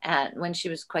and when she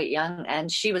was quite young,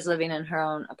 and she was living in her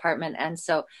own apartment. And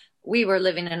so we were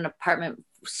living in an apartment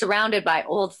surrounded by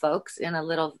old folks in a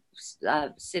little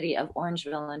city of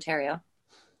Orangeville, Ontario.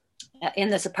 In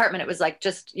this apartment, it was like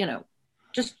just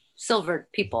silver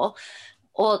people,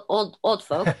 old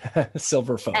folk,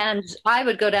 silver folk. And I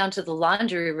would go down to the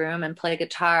laundry room and play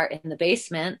guitar in the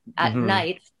basement at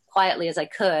night, quietly as I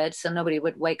could, so nobody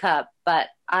would wake up. But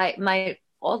my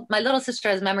little sister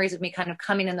has memories of me kind of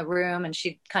coming in the room, and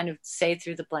she'd kind of say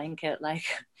through the blanket, like,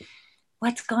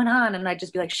 "What's going on?" And I'd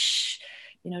just be like, "Shh,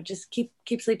 just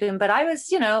keep sleeping." But I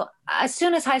was, as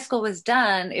soon as high school was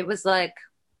done, it was like,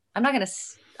 I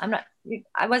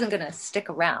wasn't going to stick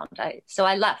around. So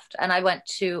I left and I went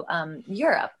to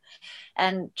Europe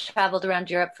and traveled around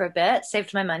Europe for a bit,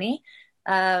 saved my money,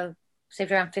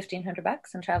 saved around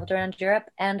 $1,500 and traveled around Europe.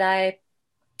 And I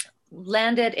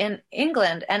landed in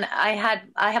England, and I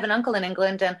have an uncle in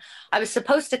England, and I was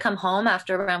supposed to come home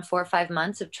after around 4 or 5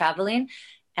 months of traveling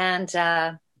and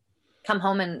come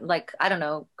home and, like, I don't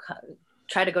know,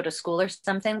 try to go to school or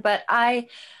something. But I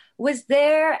was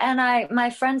there, and my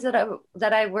friends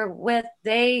that I were with,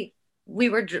 we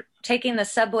were taking the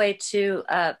subway to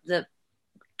the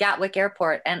Gatwick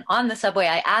Airport, and on the subway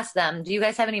I asked them, "Do you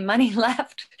guys have any money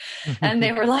left?" And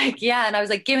they were like, "Yeah." And I was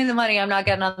like, "Give me the money, I'm not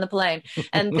getting on the plane."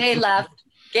 And they left,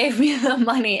 gave me the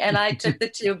money, and I took the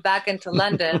tube back into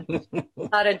London,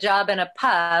 got a job in a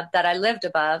pub that I lived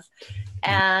above,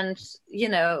 and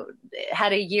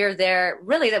had a year there.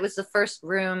 Really, that was the first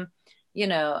room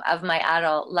of my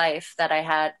adult life that I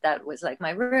had, that was like my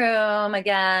room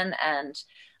again. And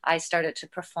I started to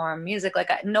perform music. Like,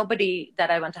 nobody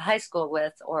that I went to high school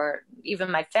with, or even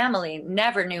my family,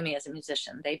 never knew me as a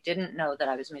musician. They didn't know that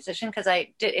I was a musician, because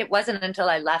it wasn't until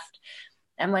I left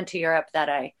and went to Europe that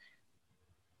I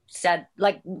said,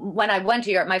 like, when I went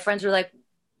to Europe, my friends were like,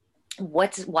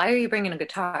 "Why are you bringing a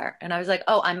guitar?" And I was like,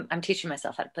 "Oh, I'm teaching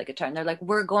myself how to play guitar." And they're like,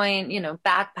 "We're going,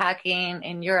 backpacking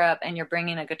in Europe, and you're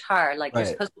bringing a guitar. Like, You're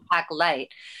supposed to pack light.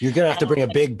 You're going to have to bring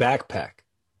a big backpack."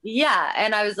 Yeah.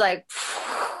 And I was like,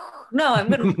 "No, I'm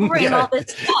going to bring all this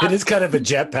stuff." It is kind of a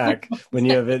jetpack when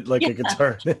you have it like a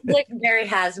guitar. Like very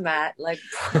hazmat, like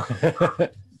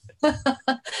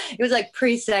it was like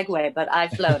pre-Segway, but I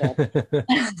floated.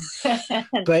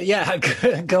 But yeah,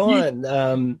 go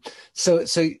on.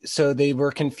 So they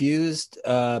were confused,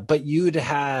 but you'd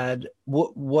had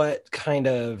what kind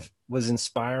of was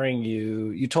inspiring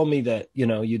you? You told me that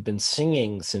you'd been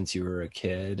singing since you were a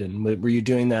kid, and were you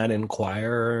doing that in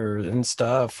choir and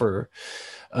stuff, or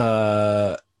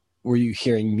were you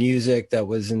hearing music that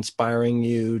was inspiring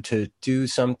you to do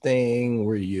something?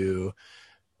 Were you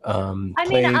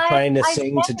trying to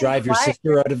sing to drive your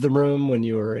sister out of the room when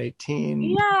you were 18?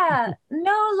 Yeah,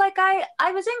 no, like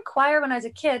I was in choir when I was a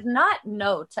kid, not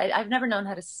notes. I've never known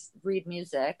how to read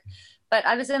music, but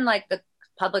I was in like the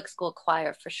public school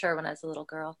choir for sure when I was a little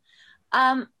girl.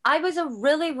 I was a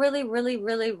really, really, really,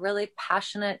 really, really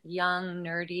passionate, young,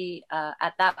 nerdy,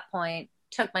 at that point,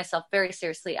 took myself very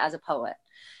seriously as a poet.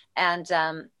 And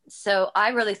so I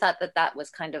really thought that was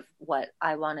kind of what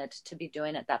I wanted to be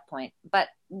doing at that point. But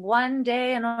one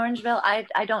day in Orangeville,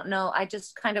 I don't know, I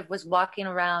just kind of was walking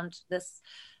around this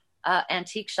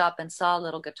antique shop and saw a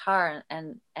little guitar,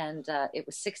 and it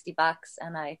was $60,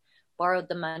 and I borrowed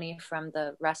the money from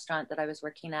the restaurant that I was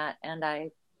working at, and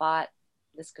I bought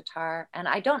this guitar. And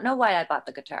I don't know why I bought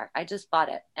the guitar. I just bought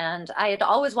it. And I had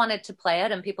always wanted to play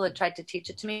it, and people had tried to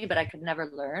teach it to me, but I could never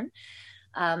learn.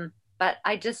 But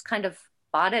I just kind of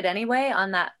bought it anyway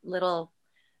on that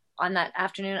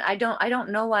afternoon. I don't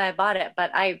know why I bought it, but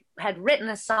I had written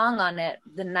a song on it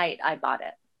the night I bought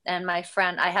it. And I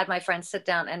had my friend sit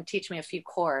down and teach me a few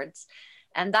chords.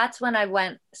 And that's when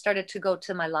I started to go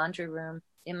to my laundry room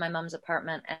in my mom's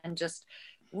apartment, and just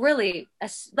really,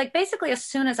 basically as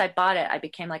soon as I bought it, I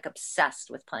became like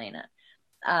obsessed with playing it.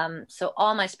 So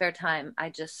all my spare time, I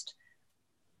just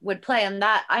would play. And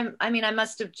that, I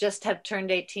must have just have turned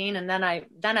 18. And then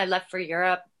I left for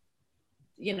Europe,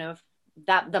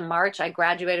 the March I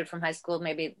graduated from high school,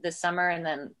 maybe this summer. And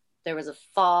then there was a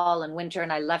fall and winter,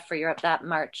 and I left for Europe that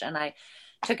March, and I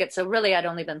took it. So really I'd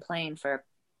only been playing for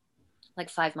like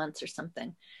 5 months or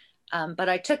something. But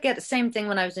I took it, the same thing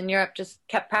when I was in Europe, just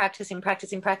kept practicing.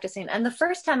 And the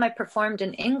first time I performed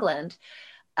in England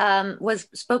was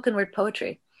spoken word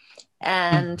poetry,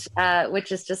 and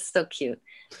which is just so cute.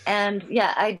 And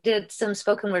yeah, I did some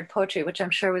spoken word poetry, which I'm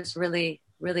sure was really,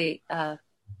 really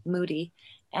moody.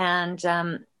 And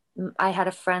I had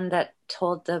a friend that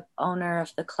told the owner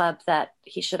of the club that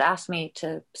he should ask me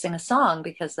to sing a song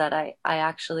because that I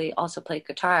actually also played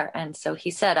guitar. And so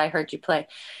he said, I heard you play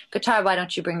guitar. Why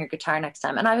don't you bring your guitar next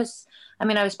time? And I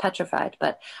was petrified,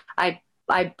 but I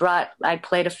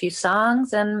played a few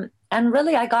songs and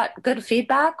really I got good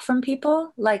feedback from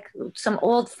people. Like some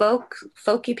old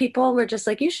folky people were just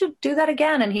like, you should do that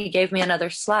again. And he gave me another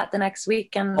slot the next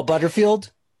week. And Paul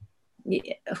Butterfield?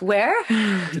 Where?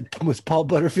 Was Paul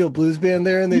Butterfield Blues Band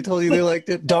there and they told you they liked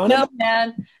it? Donna? No,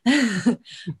 man.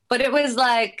 But it was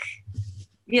like,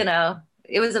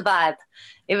 it was a vibe.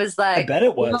 It was like, I bet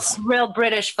it was. Real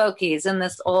British folkies in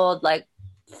this old like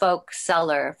folk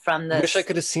cellar from the. I wish I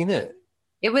could have seen it.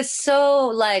 It was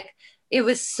so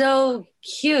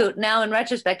cute. Now in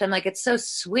retrospect, I'm like, it's so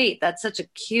sweet. That's such a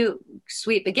cute,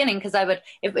 sweet beginning. Because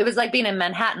it was like being in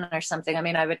Manhattan or something. I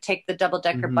mean, I would take the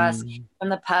double-decker bus from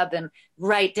the pub and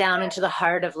right down into the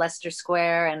heart of Leicester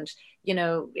Square. And,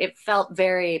 it felt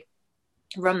very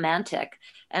romantic.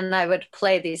 And I would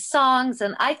play these songs.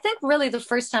 And I think really the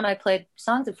first time I played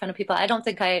songs in front of people, I don't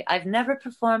think I've never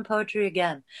performed poetry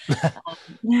again.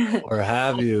 Or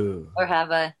have you? Or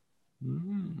have I?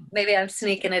 Maybe I'm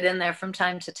sneaking it in there from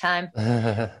time to time.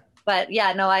 But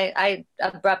yeah, no, I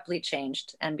abruptly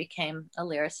changed and became a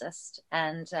lyricist.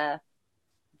 And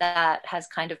that has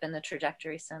kind of been the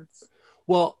trajectory since.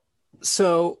 Well,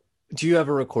 so do you have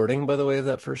a recording, by the way, of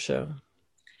that first show?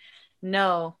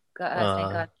 No, God,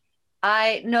 thank God.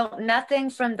 I know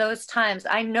nothing from those times.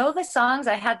 I know the songs.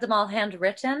 I had them all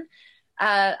handwritten.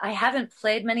 I haven't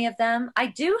played many of them.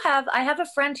 I have a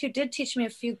friend who did teach me a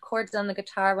few chords on the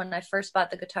guitar when I first bought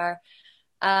the guitar,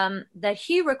 that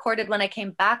he recorded when I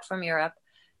came back from Europe.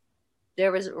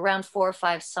 There was around 4 or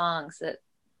 5 songs that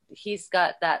he's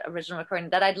got that original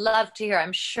recording that I'd love to hear.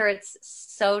 I'm sure it's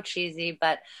so cheesy,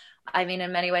 but I mean,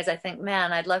 in many ways, I think,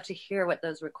 man, I'd love to hear what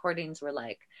those recordings were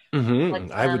like.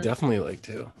 But, I would definitely like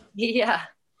to. Yeah,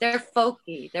 they're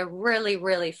folky. They're really,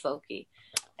 really folky.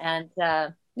 And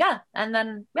then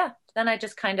I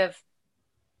just kind of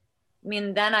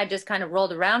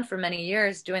rolled around for many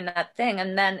years doing that thing.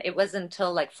 And then it wasn't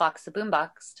until like Fox the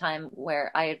Boombox time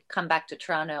where I had come back to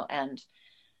Toronto and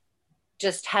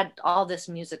just had all this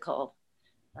musical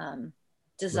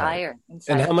desire. Right.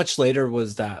 And how much later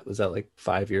was that? Was that like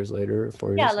 5 years later or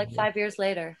 4 years? Yeah, like 5 years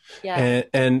later. Yeah.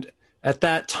 And at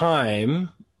that time,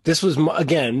 this was,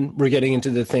 again, we're getting into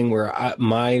the thing where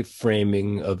my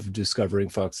framing of discovering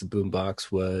Fox the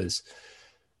Boombox was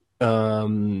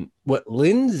what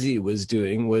Lindsay was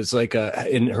doing was like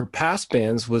in her past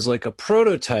bands was like a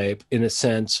prototype in a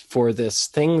sense for this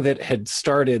thing that had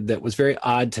started that was very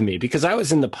odd to me because I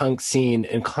was in the punk scene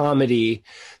and comedy.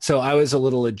 So I was a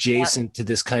little adjacent to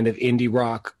this kind of indie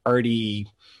rock arty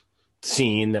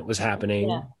scene that was happening.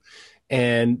 Yeah.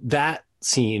 And that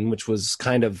scene, which was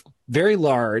kind of very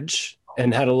large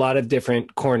and had a lot of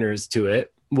different corners to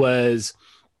it, was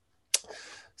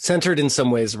centered in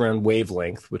some ways around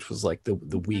Wavelength, which was like the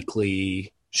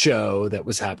weekly show that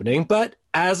was happening. But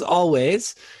as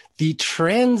always, the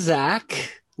Tranzac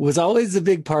was always a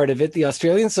big part of it. The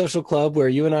Australian Social Club, where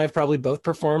you and I have probably both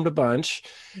performed a bunch,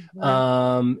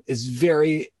 is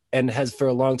very, and has for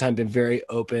a long time been very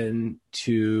open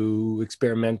to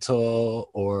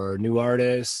experimental or new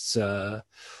artists, or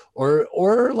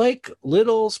like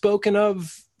little spoken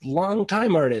of long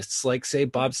time artists, like say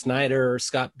Bob Snyder or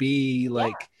Scott B,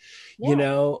 you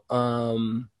know,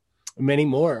 many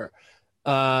more.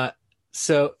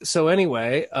 So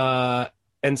anyway,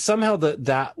 and somehow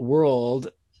that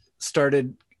world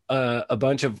started a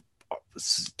bunch of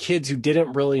kids who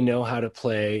didn't really know how to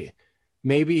play.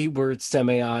 Maybe were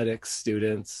semiotics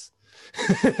students,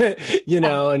 you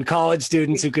know, and college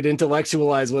students who could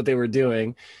intellectualize what they were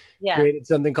doing. Yeah. Created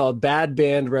something called Bad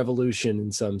Band Revolution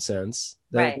in some sense.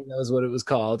 That was what it was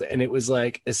called. And it was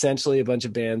like essentially a bunch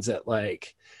of bands that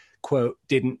like, quote,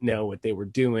 didn't know what they were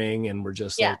doing and were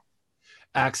just like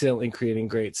accidentally creating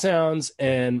great sounds.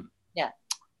 And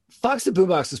Fox the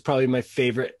Boombox is probably my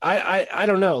favorite. I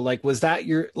don't know. Like, was that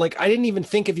your, like, I didn't even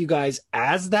think of you guys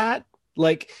as that.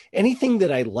 Like anything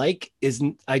that I like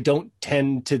I don't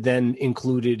tend to then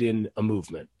include it in a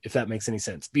movement, if that makes any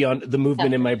sense, beyond the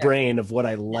movement in my brain of what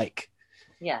I like.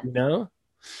 Yeah. You know?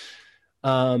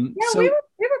 So we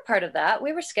were part of that.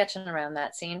 We were sketching around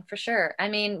that scene for sure. I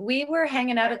mean, we were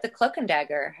hanging out at the Cloak and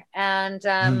Dagger and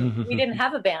we didn't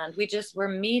have a band. We just were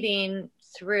meeting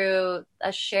through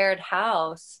a shared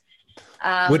house.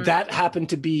 Would that happen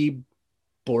to be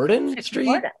Borden Street?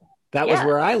 Borden. That was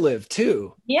where I lived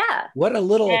too. Yeah. What a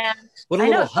little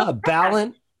hub.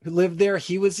 Ballant, who lived there,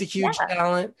 he was a huge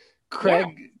talent.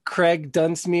 Craig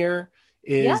Dunsmuir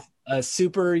is a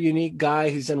super unique guy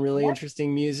who's done really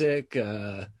interesting music.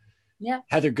 Yeah.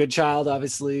 Heather Goodchild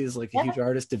obviously is like a huge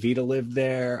artist. Davida lived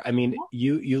there. I mean,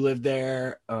 you lived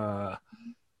there.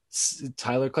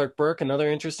 Tyler Clark Burke,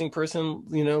 another interesting person,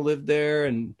 lived there.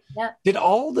 And did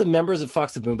all the members of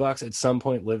Fox the Boombox at some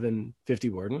point live in 50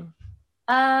 Warden?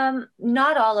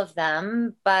 Not all of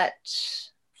them, but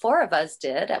 4 of us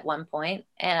did at one point.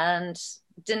 And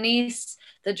Denise,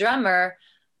 the drummer,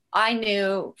 I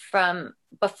knew from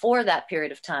before that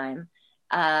period of time,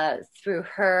 through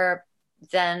her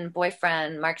then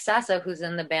boyfriend, Mark Sasso, who's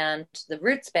in the band, the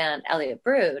Roots band, Elliot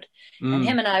Brood. And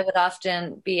him and I would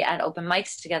often be at open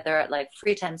mics together at like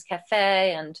Free Times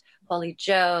Cafe and Holy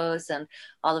Joe's and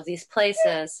all of these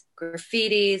places,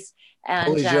 graffitis. And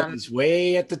Holy Joe's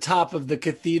way at the top of the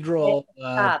cathedral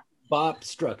bop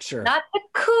structure. Not the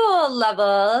cool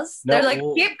levels. No, they're like,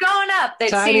 keep going up. They'd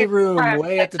tiny room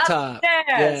way at the top.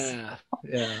 Yeah.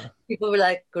 People were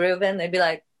like grooving. They'd be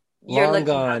like, "You're long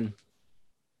gone." Up.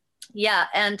 Yeah,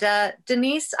 and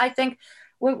Denise, I think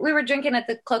we were drinking at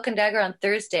the Cloak and Dagger on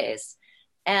Thursdays,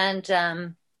 and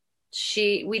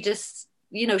she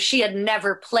had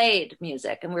never played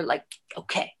music, and we're like,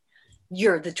 "Okay,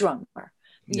 you're the drummer."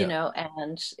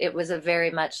 And it was a very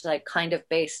much like kind of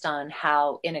based on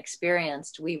how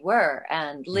inexperienced we were.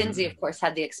 And Lindsay, of course,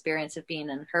 had the experience of being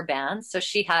in her band. So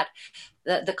she had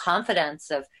the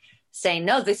confidence of saying,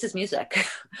 no, this is music.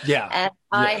 Yeah. And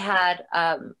I had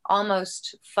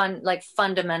almost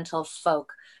fundamental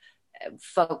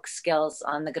folk skills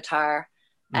on the guitar.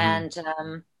 And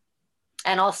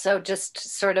also just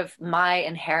sort of my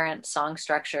inherent song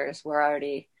structures were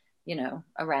already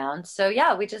around. So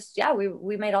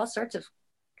we made all sorts of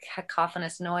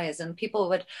cacophonous noise, and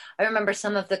I remember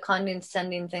some of the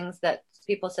condescending things that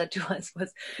people said to us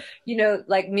was,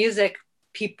 like music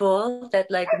people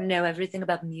that like know everything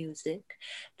about music.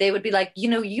 They would be like,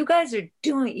 you guys are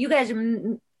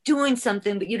doing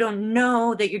something, but you don't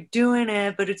know that you're doing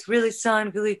it, but it's really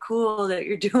sound really cool that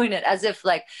you're doing it, as if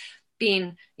like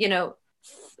being,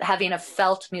 having a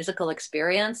felt musical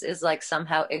experience is like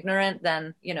somehow ignorant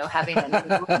than having a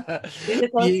musical being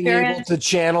experience. Able to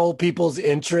channel people's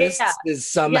interests is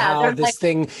somehow this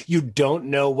thing you don't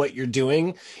know what you're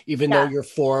doing, even though you're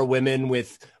 4 women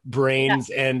with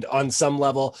brains and on some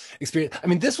level experience. I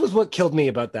mean, this was what killed me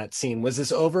about that scene, was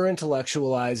this over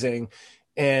intellectualizing.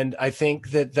 And I think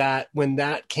that when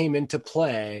that came into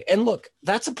play, and look,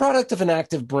 that's a product of an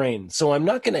active brain, so I'm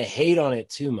not going to hate on it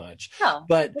too much. No,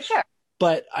 but for sure.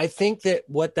 But I think that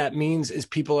what that means is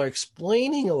people are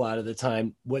explaining a lot of the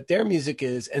time what their music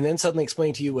is, and then suddenly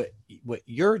explaining to you what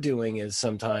you're doing is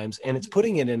sometimes, and it's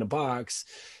putting it in a box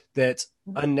that's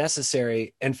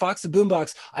unnecessary. And Fox the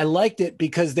Boombox, I liked it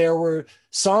because there were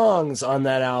songs on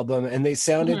that album, and they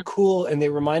sounded cool, and they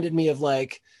reminded me of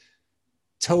like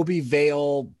Toby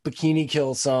Vale Bikini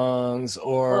Kill songs,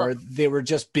 or they were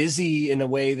just busy in a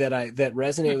way that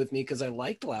resonated with me because I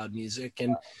liked loud music.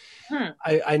 And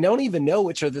I don't even know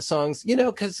which are the songs,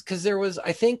 because there was,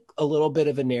 I think, a little bit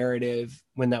of a narrative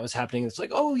when that was happening. It's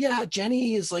like, oh yeah,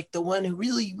 Jenny is like the one who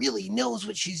really, really knows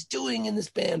what she's doing in this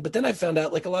band. But then I found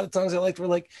out like a lot of songs I liked were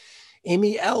like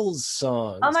Amy L's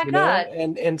songs. Oh my God.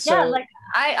 And so like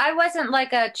I wasn't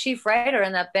like a chief writer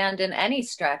in that band in any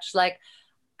stretch. Like,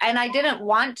 and I didn't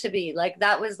want to be. Like,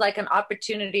 that was like an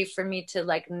opportunity for me to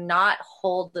like not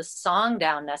hold the song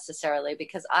down necessarily,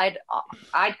 because I'd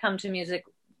come to music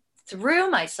through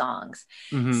my songs.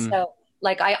 So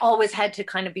like I always had to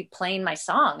kind of be playing my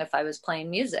song if I was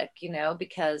playing music,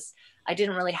 because I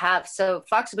didn't really have. So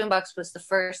Fox the Boombox was the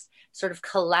first sort of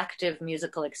collective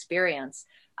musical experience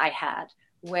I had,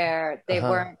 where they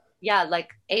weren't,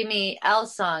 like Amy L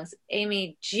songs,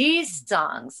 Amy G's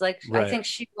songs. Like I think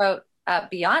she wrote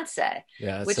Beyonce,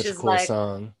 which is a cool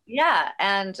song. Yeah,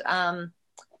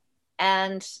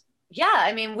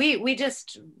 I mean,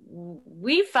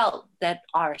 we felt that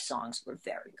our songs were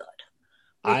very good.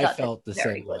 I felt the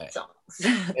same way.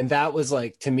 And that was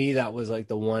like, to me, that was like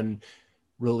the one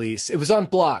release. It was on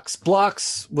Blocks.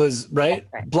 Blocks was right.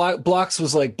 Blocks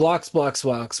was like Blocks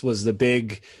was the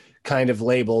big kind of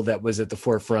label that was at the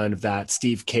forefront of that.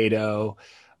 Steve Cato,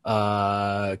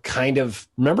 kind of,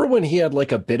 remember when he had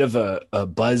like a bit of a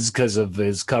buzz because of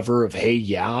his cover of Hey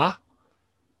Ya?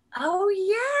 Oh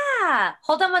yeah.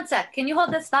 Hold on one sec. Can you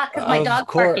hold this thought? Because my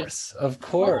dog's barking. Of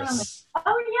course.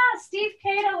 Oh yeah, Steve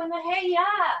Cato and the Hey Ya.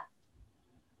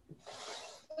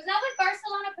 Was that with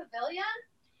Barcelona Pavilion?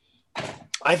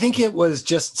 I think it was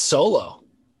just solo.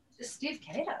 Just Steve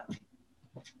Cato.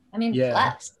 I mean,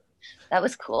 blessed. That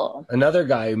was cool. Another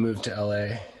guy who moved to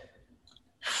LA.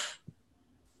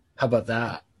 How about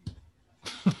that?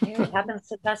 It happens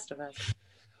to the best of us.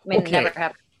 I mean, it never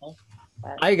happened to me.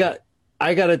 But I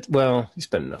got to, well, you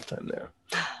spent enough time there.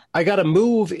 I got to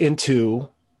move into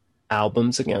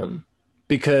albums again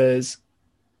because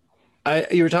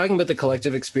you were talking about the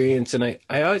collective experience, and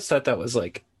I always thought that was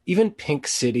like, even Pink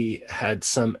City had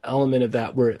some element of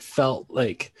that where it felt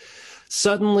like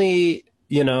suddenly,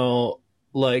 you know,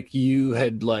 like you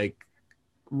had like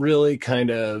really kind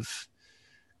of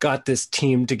got this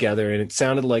team together, and it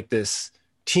sounded like this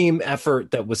team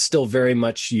effort that was still very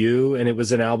much you. And it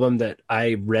was an album that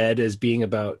I read as being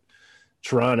about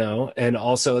Toronto, and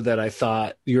also that I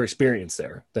thought your experience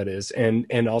there, that is,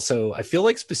 and also I feel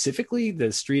like specifically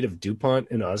the street of Dupont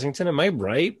in Ossington. Am I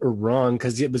right or wrong?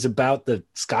 Because it was about the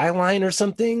skyline or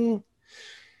something.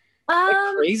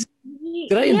 Crazy?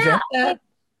 Did I invent that?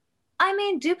 I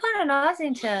mean, Dupont and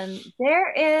Ossington,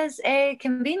 there is a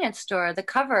convenience store. The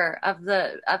cover of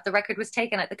the record was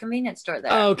taken at the convenience store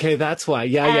there. Oh, okay, that's why.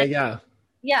 Yeah.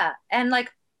 Yeah, and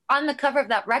like on the cover of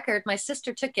that record, my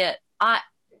sister took it.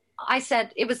 I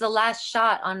said it was the last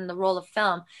shot on the roll of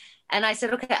film, and I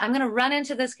said, okay, I'm going to run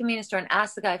into this convenience store and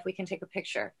ask the guy if we can take a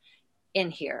picture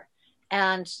in here.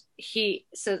 And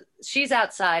so she's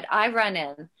outside. I run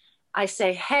in. I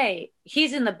say, hey,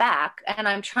 he's in the back, and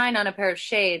I'm trying on a pair of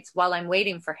shades while I'm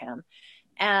waiting for him.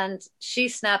 And she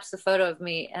snaps the photo of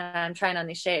me, and I'm trying on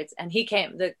these shades. And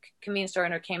the convenience store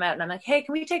owner came out, and I'm like, hey,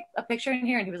 can we take a picture in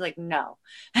here? And he was like, no.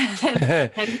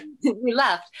 And we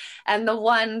left. And the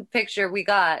one picture we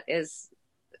got is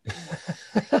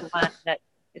the one that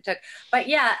it took. But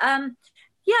yeah,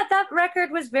 that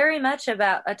record was very much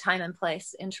about a time and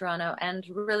place in Toronto, and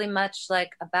really much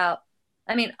like about,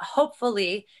 I mean,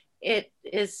 hopefully it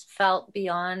is felt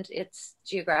beyond its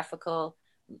geographical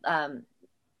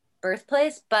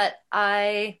birthplace, but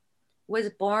I was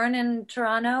born in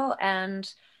Toronto,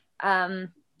 and the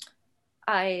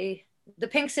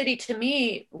Pink City to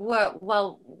me, what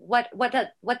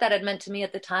that had meant to me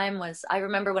at the time was, I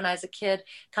remember when I was a kid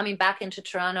coming back into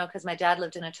Toronto because my dad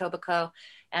lived in Etobicoke,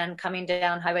 and coming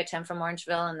down Highway 10 from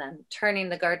Orangeville and then turning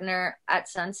the Gardiner at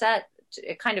sunset.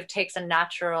 It kind of takes a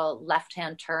natural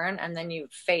left-hand turn, and then you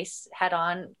face head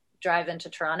on drive into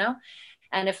Toronto.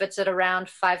 And if it's at around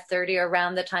 5:30 or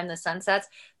around the time the sun sets,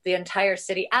 the entire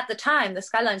city, at the time, the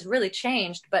skyline's really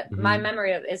changed, but my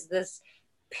memory of is this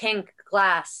pink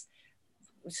glass,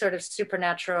 sort of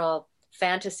supernatural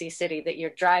fantasy city that you're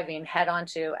driving head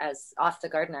onto as off the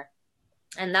Gardiner.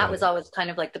 And that was always kind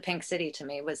of like the Pink City to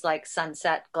me, was like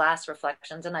sunset glass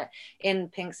reflections. And in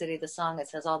Pink City, the song, it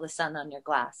says all the sun on your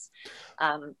glass,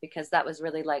 because that was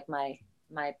really like my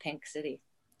Pink City.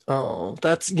 Oh,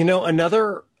 that's,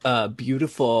 another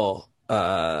beautiful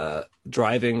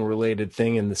driving related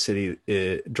thing in the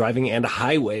city, driving and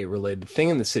highway related thing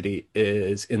in the city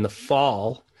is in the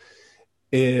fall.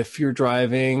 If you're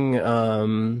driving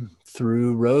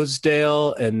through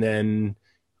Rosedale and then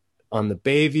on the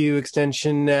Bayview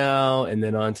extension now, and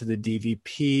then onto the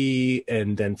DVP,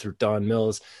 and then through Don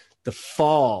Mills, the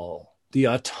fall, the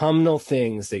autumnal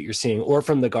things that you're seeing, or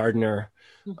from the Gardiner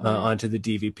onto the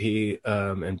DVP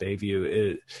and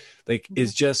Bayview,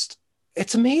 is just,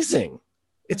 it's amazing.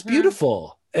 It's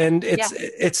beautiful. And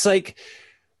it's like,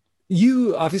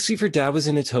 you, obviously, if your dad was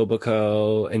in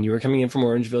Etobicoke and you were coming in from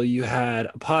Orangeville, you had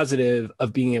a positive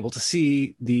of being able to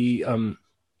see the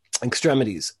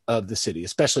extremities of the city,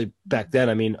 especially back then.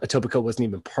 I mean, Etobicoke wasn't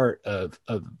even part of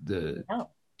the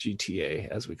GTA,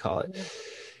 as we call it.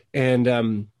 And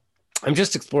I'm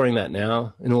just exploring that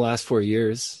now in the last 4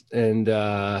 years, and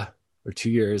or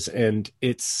 2 years, and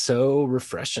it's so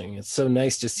refreshing. It's so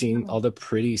nice just seeing all the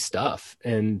pretty stuff.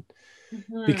 And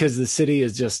because the city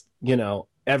is just,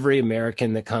 every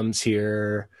American that comes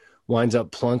here winds up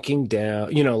plunking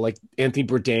down, like Anthony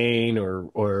Bourdain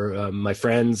or my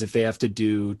friends, if they have to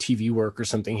do TV work or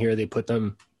something here, they put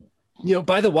them,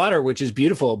 by the water, which is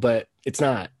beautiful, but it's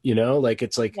not,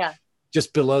 it's like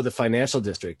just below the financial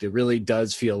district. It really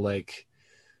does feel like,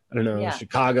 I don't know,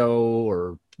 Chicago,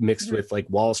 or mixed with like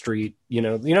Wall Street,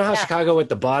 how Chicago at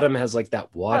the bottom has like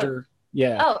that water.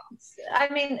 I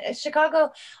mean,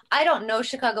 Chicago, I don't know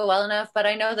Chicago well enough, but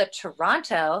I know that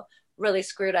Toronto really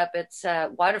screwed up its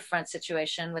waterfront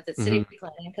situation with its city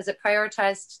planning, because it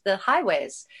prioritized the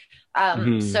highways.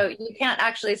 So you can't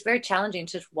actually, it's very challenging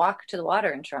to walk to the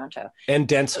water in Toronto. And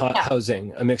dense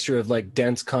housing, a mixture of like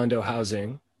dense condo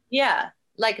housing. Yeah.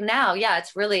 Like now,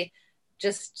 it's really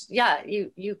just,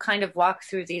 you kind of walk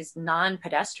through these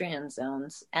non-pedestrian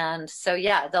zones. And so,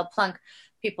 they'll plunk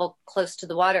people close to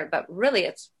the water, but really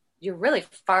you're really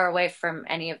far away from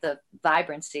any of the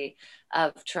vibrancy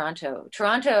of Toronto.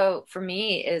 Toronto for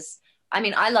me is, I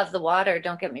mean, I love the water,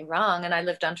 don't get me wrong. And I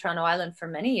lived on Toronto Island for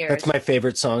many years. That's my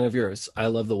favorite song of yours. I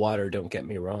love the water, don't get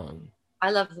me wrong.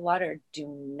 I love the water. Do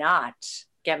not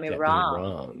get me Get me wrong.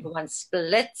 wrong. For one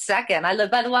split second. I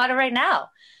live by the water right now.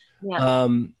 Yeah.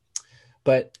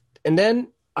 And then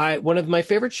one of my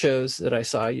favorite shows that I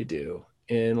saw you do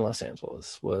in Los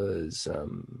Angeles was,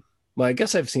 well, I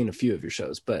guess I've seen a few of your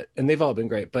shows, and they've all been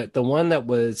great. But the one that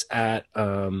was at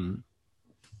a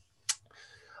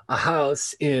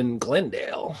house in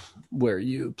Glendale where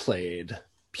you played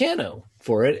piano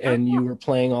for it, and you were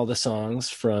playing all the songs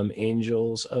from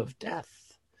Angels of Death.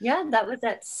 Yeah, that was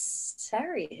at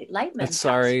Sari Lightman's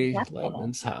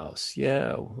Lightman's house.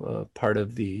 Yeah, part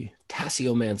of the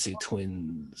Tassiomancy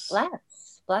twins.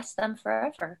 Bless them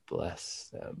forever.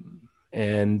 Bless them.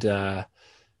 And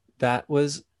that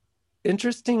was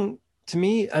interesting to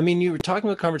me. I mean, you were talking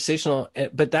about conversational,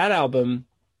 but that album,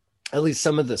 at least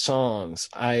some of the songs,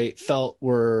 I felt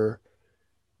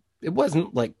it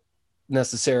wasn't like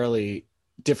necessarily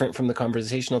different from the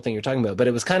conversational thing you're talking about, but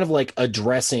it was kind of like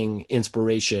addressing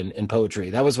inspiration and poetry.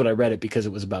 That was what I read it, because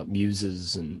it was about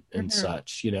muses and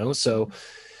such, So,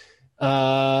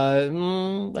 I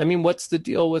mean, what's the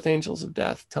deal with Angels of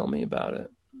Death? Tell me about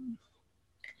it.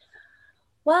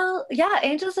 Well, yeah,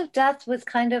 Angels of Death was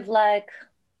kind of like,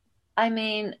 I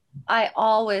mean, I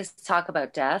always talk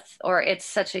about death, or it's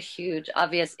such a huge,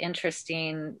 obvious,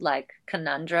 interesting, like,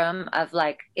 conundrum of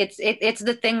like, it's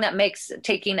the thing that makes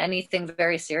taking anything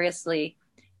very seriously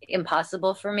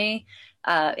impossible for me,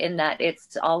 in that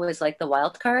it's always like the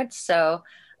wild card. So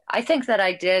I think that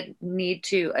I did need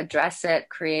to address it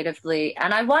creatively,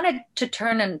 and I wanted to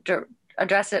turn and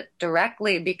address it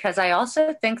directly, because I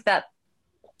also think that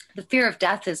the fear of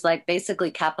death is like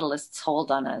basically capitalists'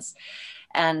 hold on us.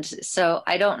 And so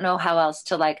I don't know how else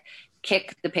to like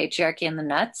kick the patriarchy in the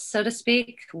nuts, so to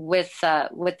speak,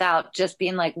 without just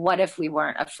being like, what if we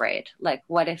weren't afraid? Like,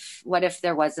 what if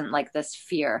there wasn't like this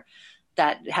fear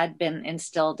that had been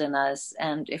instilled in us?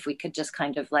 And if we could just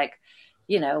kind of like,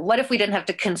 what if we didn't have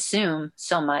to consume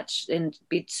so much and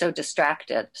be so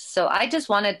distracted? So I just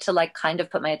wanted to like kind of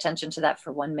put my attention to that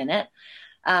for 1 minute.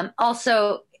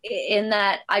 Also, in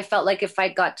that I felt like if I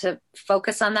got to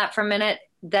focus on that for a minute,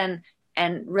 then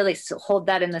and really hold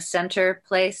that in the center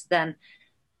place, then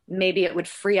maybe it would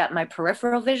free up my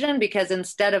peripheral vision, because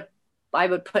instead of, I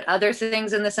would put other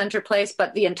things in the center place,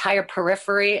 but the entire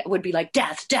periphery would be like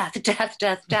death, death, death,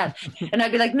 death, death. And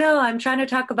I'd be like, no, I'm trying to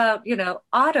talk about,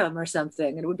 autumn or something.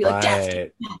 And it would be like death, death.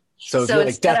 So if you're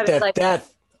like death, death, like,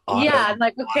 death. Autumn, yeah, I'm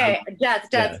like, okay, death,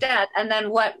 death. And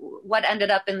then what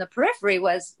ended up in the periphery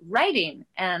was writing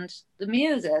and the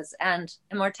muses and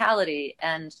immortality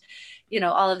and,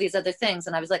 all of these other things.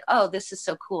 And I was like, oh, this is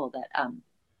so cool that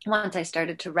once I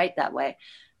started to write that way.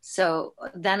 So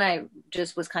then I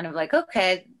just was kind of like,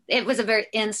 okay, it was a very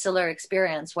insular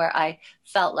experience where I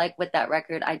felt like with that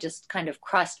record, I just kind of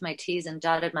crossed my T's and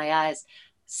dotted my I's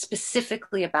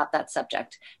specifically about that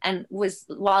subject. And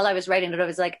while I was writing it, I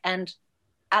was like, and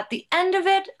at the end of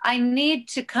it, I need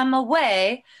to come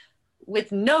away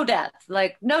with no death,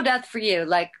 like no death for you.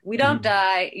 Like we don't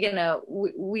die,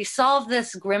 we solve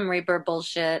this Grim Reaper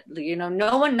bullshit.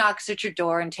 No one knocks at your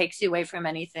door and takes you away from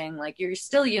anything. Like you're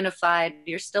still unified.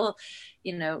 You're still,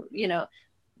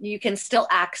 you can still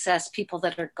access people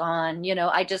that are gone.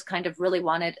 I just kind of really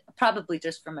wanted, probably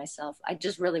just for myself, I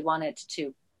just really wanted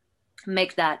to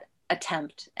make that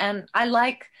attempt. And I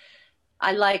like,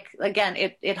 again,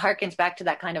 it harkens back to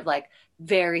that kind of like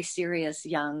very serious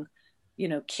young,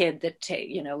 kid that,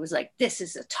 was like, this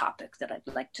is a topic that I'd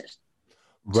like to.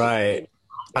 Right.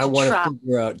 I want to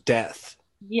figure out death.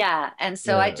 Yeah. And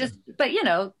so I just, but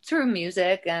through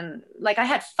music and like, I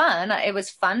had fun. It was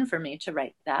fun for me to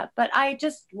write that, but I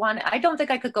don't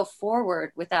think I could go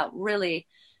forward without really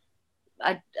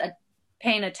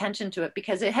paying attention to it,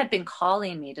 because it had been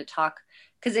calling me to talk,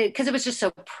 because it was just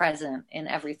so present in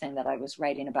everything that I was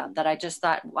writing about, that I just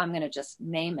thought, well, I'm going to just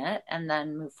name it and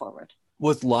then move forward.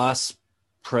 Was loss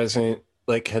present?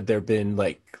 Like, had there been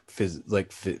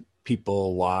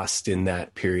people lost in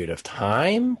that period of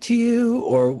time to you?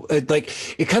 Or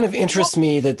like, it kind of interests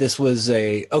me that this was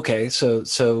it was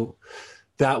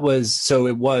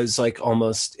like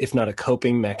almost, if not a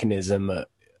coping mechanism, it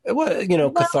was,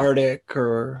 cathartic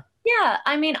or. Yeah.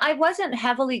 I mean, I wasn't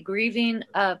heavily grieving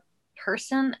a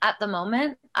person at the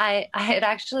moment. I had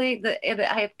actually,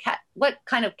 what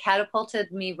kind of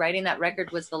catapulted me writing that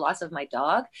record was the loss of my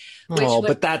dog.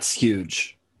 But that's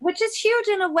huge. Which is huge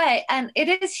in a way, and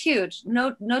it is huge.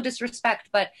 No disrespect,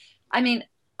 but I mean,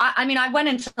 I went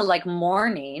into like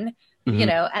mourning,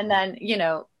 and then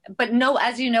but no,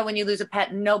 as when you lose a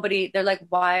pet, they're like,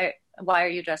 why are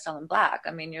you dressed all in black?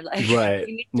 I mean, you're like, right,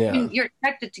 you're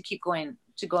expected to keep going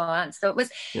to go on. So it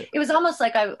was almost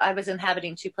like I was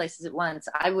inhabiting two places at once.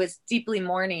 I was deeply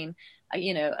mourning,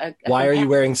 why are you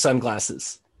wearing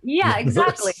sunglasses? Yeah,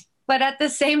 exactly. But at the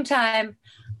same time,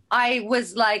 I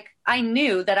was like, I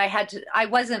knew that I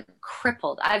wasn't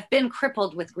crippled. I've been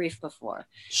crippled with grief before.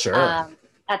 Sure.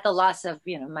 At the loss of,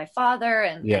 my father,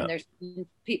 and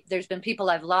there's been people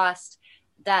I've lost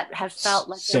that have felt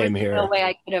like there was no way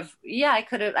I could have. Yeah, I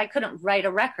couldn't write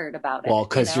a record about it. Well,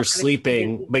 because you're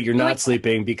sleeping, but you're not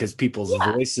sleeping because people's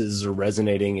voices are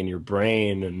resonating in your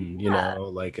brain, and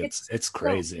it's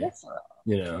crazy. So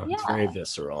it's very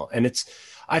visceral, and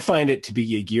I find it to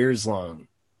be a years-long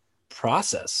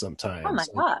process sometimes. Oh my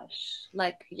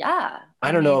gosh!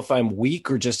 I don't know if I'm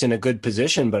weak or just in a good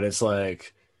position, but it's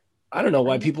like, I don't know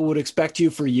why people would expect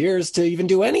you for years to even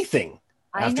do anything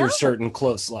after certain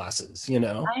close losses, I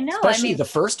know. Especially the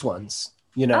first ones,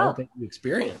 that you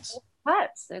experience.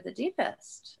 Cuts, they're the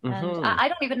deepest. And I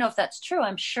don't even know if that's true.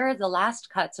 I'm sure the last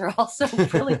cuts are also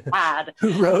really bad.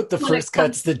 Who wrote the first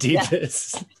cuts the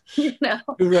deepest? Who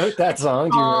wrote that song?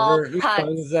 Do you remember? Whose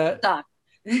song is that? Suck.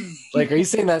 Like, are you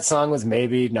saying that song was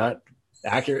maybe not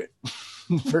accurate?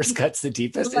 First cuts the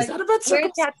deepest? Is that about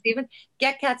circles? Cat Stevens?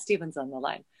 Get Cat Stevens on the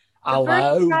line. The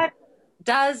first cut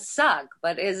does suck,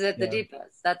 but is it the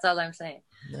deepest? That's all I'm saying.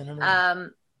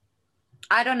 I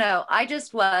don't know. I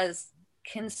just was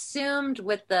consumed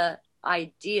with the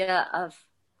idea of,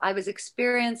 I was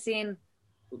experiencing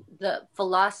the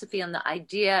philosophy and the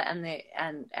idea and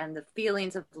the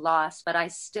feelings of loss, but I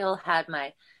still had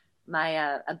my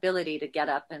ability to get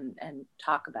up and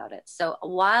talk about it. So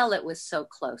while it was so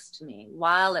close to me,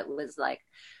 while it was like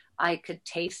I could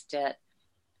taste it,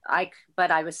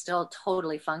 but I was still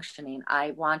totally functioning,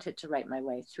 I wanted to write my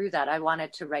way through that. I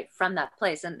wanted to write from that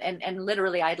place. And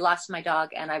literally I'd lost my dog,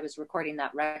 and I was recording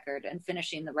that record and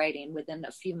finishing the writing within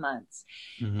a few months.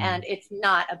 Mm-hmm. And it's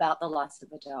not about the loss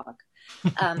of a dog.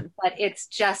 But it's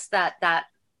just that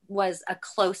was a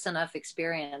close enough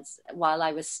experience while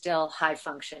I was still high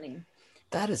functioning.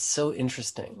 That is so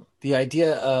interesting. The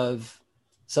idea of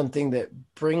something that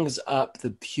brings up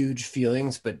the huge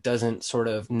feelings but doesn't sort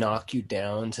of knock you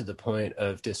down to the point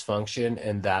of dysfunction,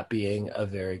 and that being a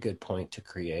very good point to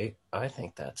create. I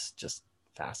think that's just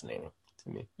fascinating to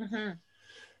me. Mm-hmm.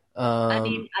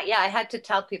 I had to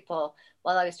tell people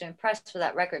while I was doing press for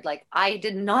that record, like, I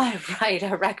did not write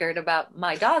a record about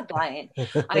my dog dying,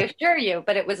 I assure you,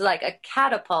 but it was like a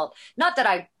catapult. Not that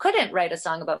I couldn't write a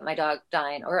song about my dog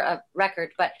dying or a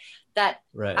record, but that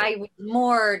I was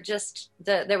more just,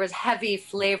 there was heavy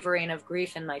flavoring of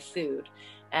grief in my food,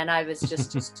 and I was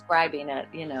just describing it,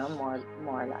 more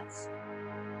or less.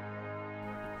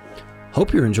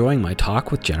 Hope you're enjoying my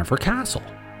talk with Jennifer Castle.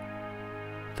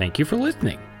 Thank you for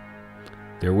listening.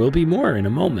 There will be more in a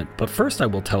moment, but first I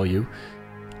will tell you,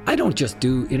 I don't just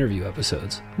do interview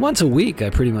episodes. Once a week,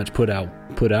 I pretty much put out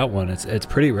one. It's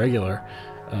pretty regular,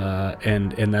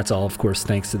 and that's all, of course,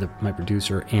 thanks to my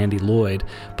producer Andy Lloyd.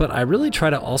 But I really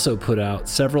try to also put out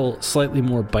several slightly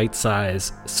more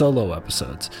bite-sized solo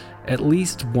episodes, at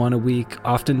least one a week,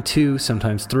 often two,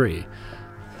 sometimes three.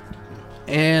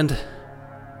 And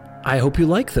I hope you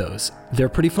like those. They're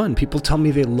pretty fun. People tell me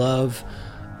they love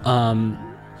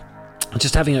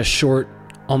just having a short,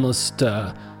 almost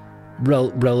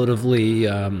relatively,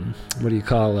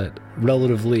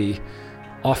 relatively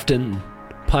often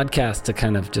podcast to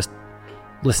kind of just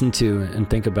listen to and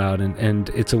think about. And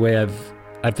it's a way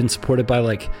I've been supported by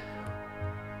like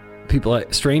people,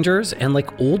 like strangers and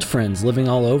like old friends living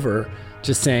all over,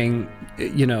 just saying,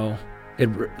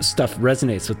 stuff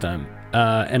resonates with them.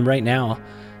 And right now,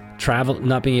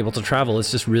 not being able to travel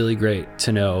is just really great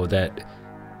to know that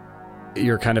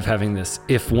you're kind of having this,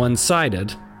 if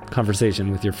one-sided,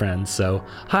 conversation with your friends. So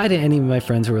hi to any of my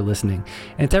friends who are listening,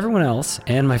 and to everyone else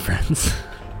and my friends.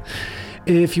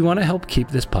 If you want to help keep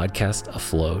this podcast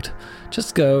afloat,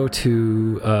 just go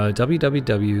to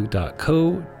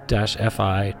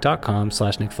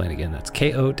www.ko-fi.com/Nick Flanagan. That's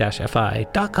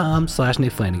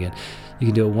ko-fi.com/Nick Flanagan. You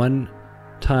can do a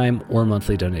one-time or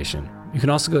monthly donation. You can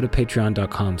also go to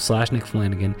patreon.com/Nick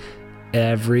Flanagan.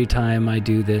 Every time I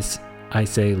do this, I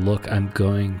say, look, I'm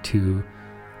going to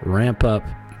ramp up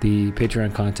the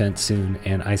Patreon content soon,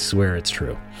 and I swear it's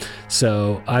true.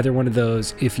 So either one of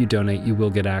those, if you donate, you will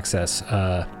get access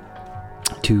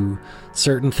to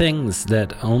certain things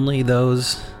that only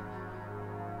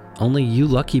you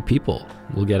lucky people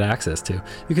will get access to.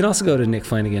 You can also go to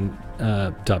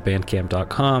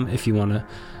nickflanagan.bandcamp.com if you want to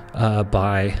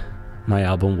buy my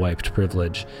album Wiped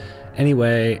Privilege.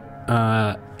 Anyway,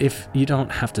 if you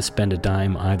don't have to spend a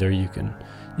dime either, you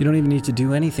don't even need to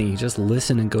do anything. You just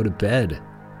listen and go to bed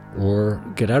or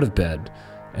get out of bed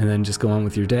and then just go on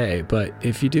with your day. But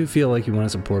if you do feel like you want to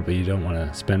support but you don't want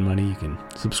to spend money, you can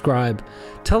subscribe,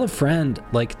 tell a friend,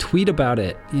 like tweet about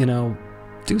it,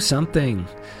 do something.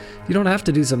 You don't have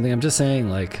to do something. I'm just saying,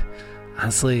 like,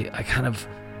 honestly, I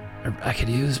could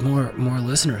use more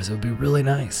listeners. It would be really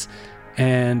nice.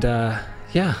 And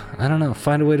yeah, I don't know,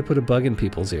 find a way to put a bug in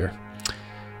people's ear.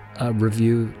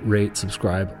 Review, rate,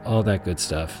 subscribe, all that good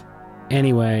stuff.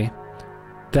 Anyway,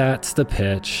 that's the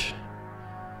pitch.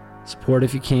 Support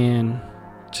if you can.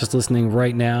 Just listening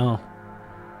right now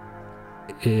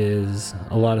is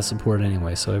a lot of support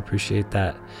anyway, so I appreciate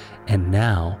that. And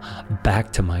now,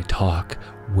 back to my talk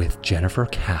with Jennifer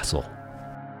Castle.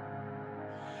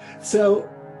 So,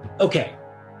 okay,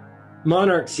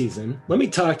 Monarch season. Let me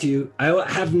talk to you. I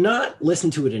have not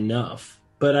listened to it enough,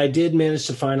 but I did manage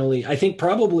to finally, I think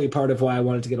probably part of why I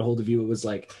wanted to get a hold of you, it was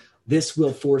like, this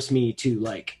will force me to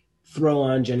like throw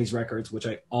on Jenny's records, which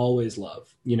I always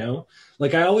love,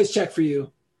 like I always check for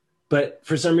you, but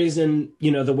for some reason,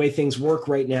 the way things work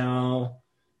right now,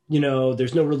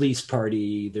 there's no release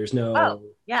party. There's no, oh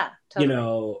yeah,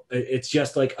 totally. It's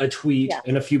just like a tweet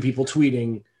and a few people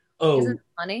tweeting, oh, isn't it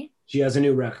funny? She has a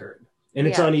new record and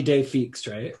it's on Idée Fixe,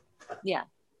 right? Yeah.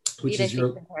 Which Idée is your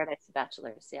Fixe and Paradise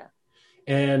Bachelors. Yeah.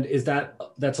 And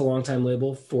that's a long time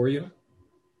label for you?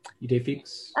 Idée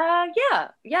Fixe?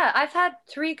 Yeah. I've had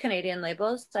 3 Canadian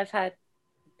labels. I've had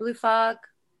Blue Fog,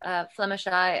 Flemish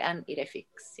Eye, and Idée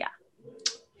Fixe. Yeah.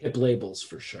 Hip labels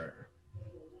for sure.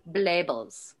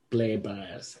 Labels.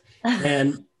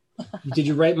 And did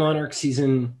you write Monarch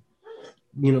season,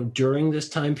 during this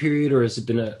time period, or has it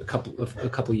been a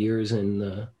couple years in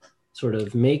the sort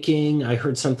of making? I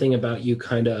heard something about you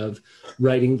kind of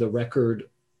writing the record,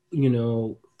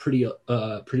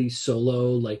 pretty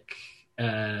solo, like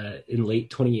in late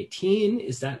 2018.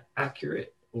 Is that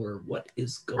accurate, or what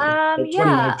is going on?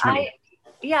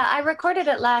 I recorded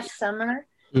it last summer,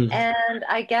 and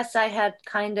I guess I had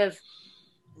kind of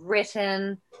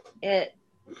written it,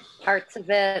 parts of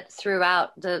it,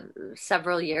 throughout the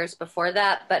several years before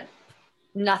that, but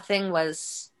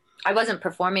I wasn't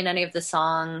performing any of the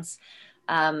songs.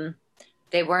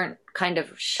 They weren't kind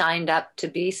of shined up to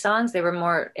be songs. They were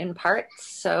more in parts.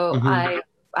 So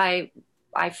I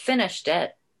finished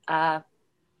it the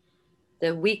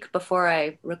week before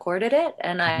I recorded it,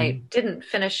 and I didn't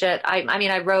finish it.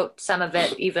 I wrote some of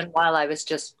it even while I was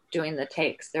just doing the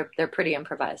takes. They're pretty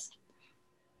improvised.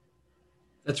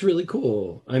 That's really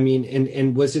cool.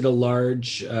 And was it a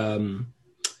large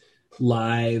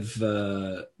live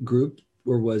group,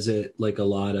 or was it like a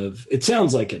lot of, it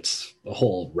sounds like it's a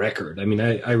whole record.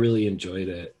 I really enjoyed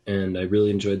it, and I really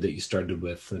enjoyed that you started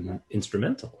with an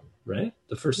instrumental, right?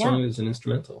 The first song is an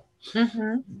instrumental.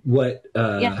 Mm-hmm. What?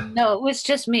 It was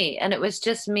just me, and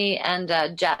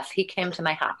and Jeff. He came to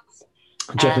my house.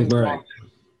 Jeff McMurray.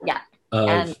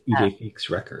 Of Idée Fixe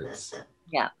Records.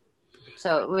 Yeah.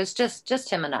 So it was just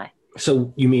him and I.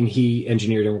 So you mean he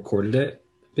engineered and recorded it,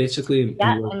 basically?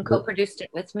 Yeah, and co-produced it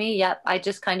with me. Yep. I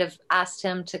just kind of asked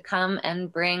him to come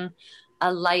and bring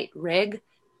a light rig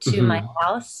to my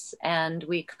house, and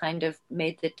we kind of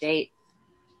made the date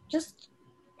just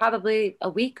probably a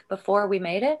week before we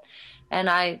made it. And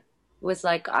I was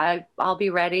like, I'll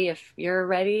be ready if you're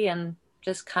ready, and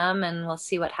just come and we'll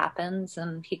see what happens.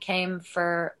 And he came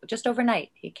for just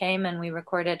overnight. He came and we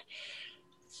recorded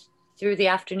through the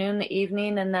afternoon, the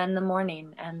evening, and then the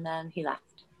morning, and then he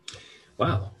left.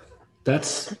 Wow.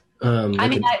 That's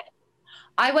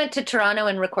I went to Toronto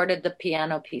and recorded the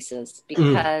piano pieces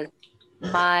because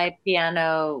my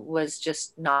piano was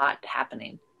just not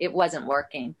happening. It wasn't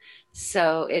working.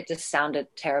 So it just sounded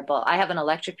terrible. I have an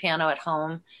electric piano at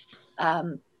home.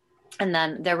 And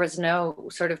then there was no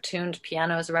sort of tuned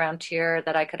pianos around here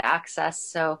that I could access.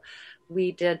 So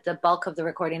we did the bulk of the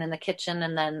recording in the kitchen,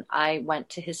 and then I went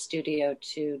to his studio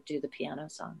to do the piano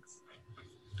songs.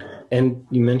 And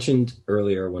you mentioned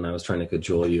earlier, when I was trying to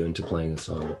cajole you into playing a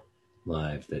song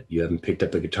live, that you haven't picked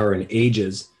up a guitar in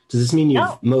ages. Does this mean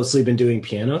you've mostly been doing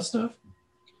piano stuff?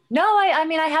 No,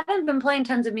 I haven't been playing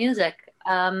tons of music.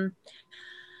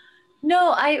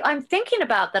 No, I'm thinking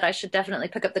about that. I should definitely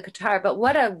pick up the guitar, but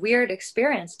what a weird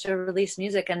experience to release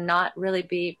music and not really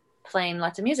be playing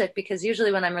lots of music, because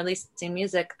usually when I'm releasing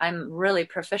music, I'm really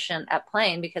proficient at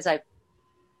playing because I've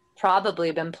probably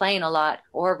been playing a lot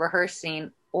or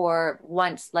rehearsing, or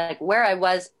once, like where I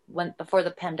was before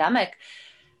the pandemic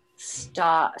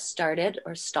started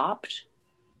or stopped.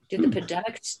 Did the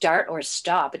pandemic start or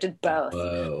stop? It did both.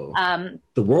 Whoa.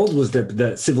 The world was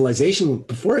the civilization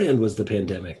beforehand was the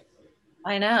pandemic.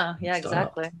 I know. Yeah,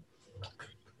 exactly.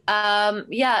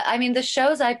 The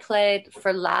shows I played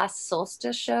for last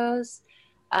solstice shows,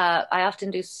 I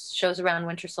often do shows around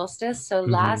winter solstice. So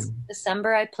last Mhm.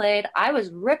 December I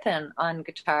was ripping on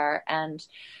guitar and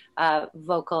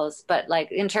vocals, but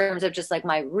like in terms of just like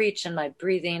my reach and my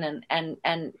breathing and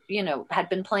had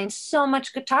been playing so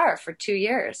much guitar for 2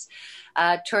 years,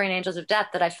 touring Angels of Death,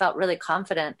 that I felt really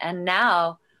confident. And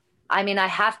now, I mean, I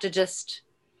have to just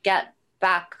get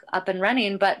back up and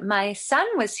running. But my son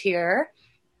was here,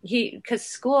 because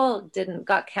school didn't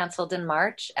got canceled in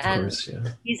March, Of and course,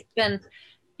 yeah. he's been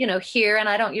here, and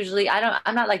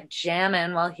I'm not like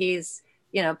jamming while he's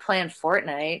playing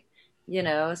Fortnite,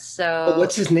 Oh, so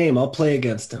what's his name? I'll play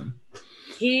against him.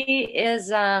 he is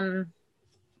he I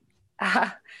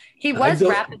was don't-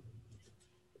 rapping.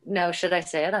 No, should I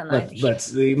say it online?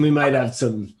 we might have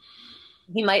some.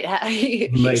 He might have.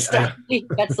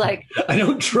 That's like, I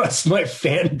don't trust my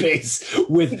fan base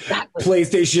with exactly.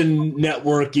 PlayStation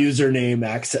Network username But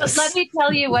access. let me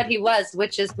tell you what he was,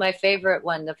 which is my favorite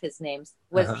one of his names.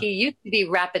 He used to be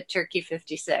Rapid Turkey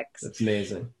 56. That's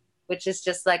amazing. Which is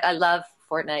just like, I love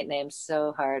Fortnite names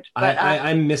so hard. But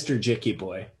I'm Mr. Jicky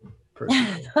Boy,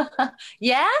 personally.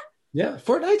 Yeah? Yeah,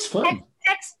 Fortnite's fun.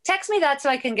 Text me that so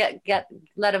I can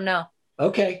let him know.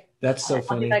 Okay, that's so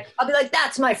funny. I'll be like,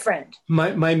 that's my friend.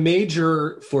 My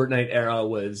major Fortnite era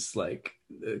was like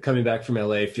coming back from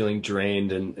LA, feeling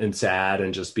drained and sad,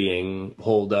 and just being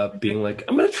holed up, being like,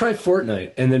 I'm gonna try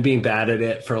Fortnite, and then being bad at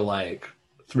it for like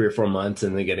 3 or 4 months,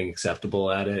 and then getting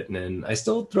acceptable at it, and then I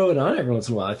still throw it on every once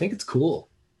in a while. I think it's cool.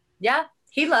 Yeah,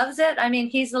 he loves it. I mean,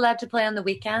 he's allowed to play on the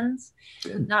weekends,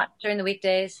 not during the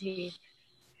weekdays.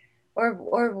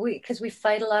 Because we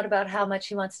fight a lot about how much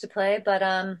he wants to play, but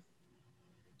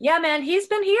yeah, man, he's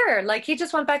been here. Like, he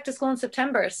just went back to school in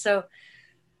September, so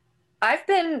I've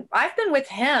been with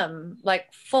him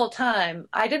like full time.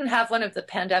 I didn't have one of the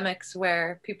pandemics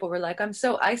where people were like, I'm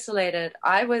so isolated.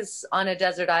 I was on a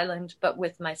desert island, but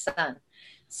with my son.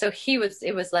 So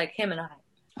it was like him and I.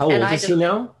 How old is he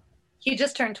now? He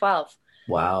just turned 12.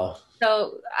 Wow.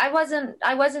 So I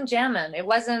wasn't jamming. It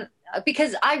wasn't,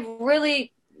 because I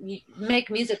really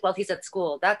make music while he's at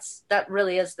school. That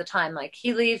really is the time. Like,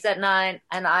 he leaves at 9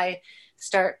 and I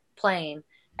start playing,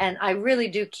 and I really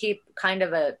do keep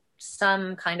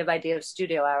some kind of idea of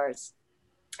studio hours.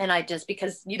 And I just,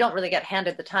 because you don't really get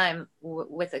handed the time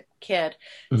with a kid.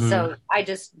 Mm-hmm. So I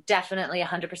just definitely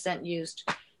 100% used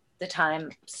the time.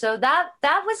 So that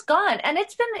was gone. And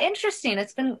it's been interesting.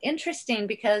 It's been interesting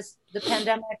because the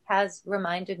pandemic has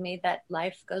reminded me that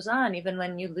life goes on, even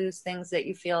when you lose things that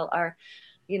you feel are,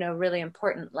 really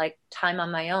important, like time on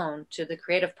my own to the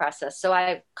creative process. So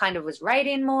I kind of was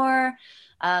writing more,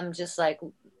 just like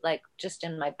just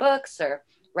in my books, or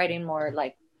writing more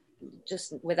like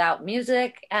just without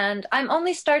music. And I'm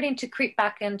only starting to creep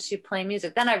back into playing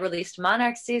music. Then I released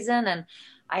Monarch Season, and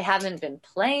I haven't been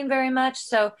playing very much.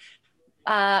 So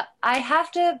I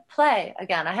have to play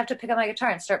again. I have to pick up my guitar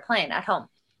and start playing at home.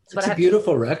 It's a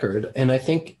beautiful record. And I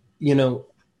think,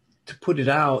 to put it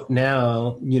out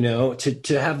now,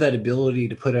 to have that ability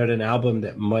to put out an album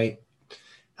that might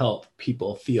help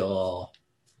people feel,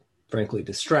 frankly,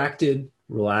 distracted,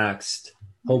 relaxed,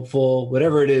 hopeful,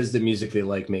 whatever it is that music they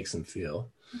like makes them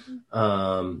feel.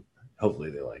 Mm-hmm.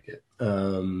 Hopefully they like it.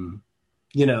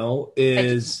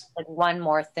 Is like one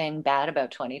more thing bad about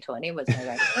 2020 was my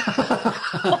record.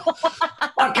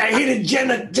 Fuck, I hated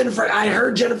Jennifer. I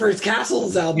heard Jennifer's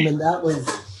Castles album, and that was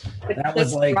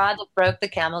like straw that broke the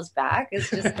camel's back. Is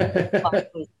just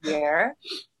here.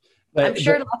 I'm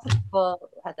sure lots of people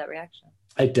had that reaction.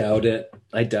 I doubt it.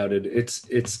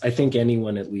 It's. I think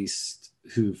anyone at least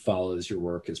who follows your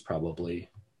work is probably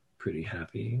pretty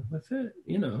happy with it.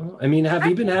 I mean, have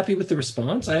you been happy with the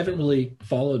response? I haven't really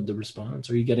followed the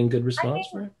response. Are you getting good response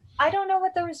for it? I don't know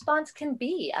what the response can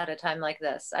be at a time like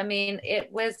this. I mean,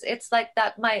 it's like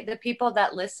that. The people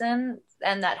that listen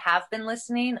and that have been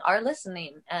listening are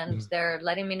listening, and they're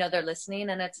letting me know they're listening,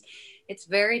 and it's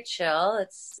very chill.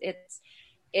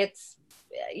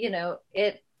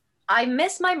 I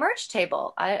miss my merch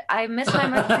table. I miss my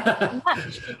merch table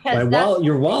much, because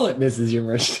your wallet misses your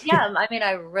merch table. Yeah, I mean,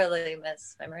 I really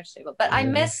miss my merch table, but I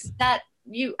miss that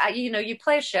you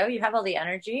play a show, you have all the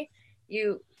energy,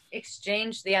 you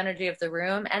exchange the energy of the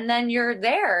room, and then you're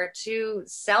there to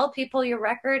sell people your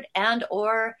record and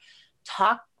or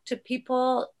talk to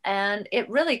people, and it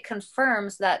really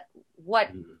confirms that what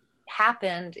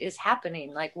happened is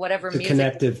happening, like whatever the music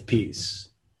connective piece.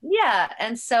 Yeah.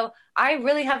 And so I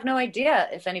really have no idea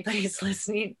if anybody's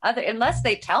listening, unless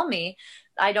they tell me.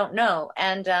 I don't know.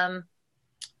 And but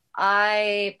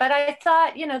I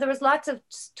thought, there was lots of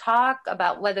talk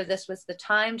about whether this was the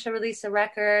time to release a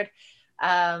record.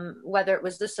 whether it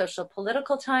was the social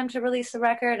political time to release the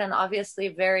record, and obviously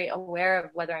very aware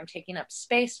of whether I'm taking up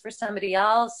space for somebody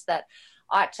else that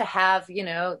ought to have, you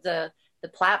know, the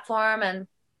platform,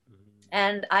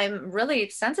 and I'm really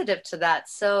sensitive to that.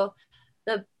 So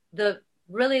the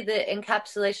really the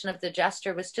encapsulation of the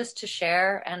gesture was just to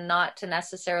share, and not to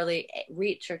necessarily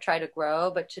reach or try to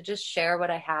grow, but to just share what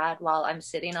I had while I'm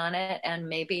sitting on it. And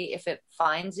maybe if it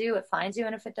finds you, it finds you.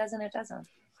 And if it doesn't, it doesn't.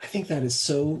 I think that is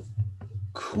so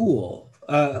cool.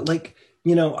 Like,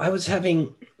 you know, I was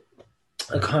having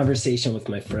a conversation with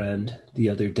my friend the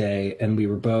other day, and we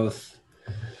were both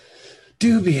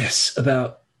dubious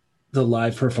about the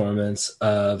live performance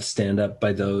of stand-up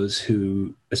by those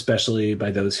who, especially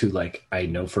by those who, like, I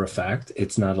know for a fact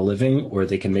it's not a living, or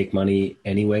they can make money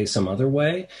anyway, some other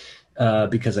way.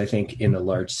 Because I think in a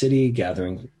large city,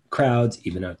 gathering crowds,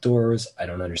 even outdoors, I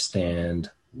don't understand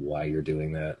why you're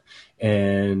doing that.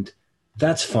 And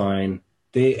that's fine.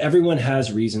 Everyone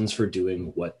has reasons for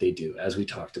doing what they do, as we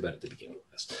talked about at the beginning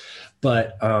of this.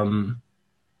 But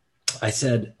I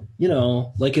said, you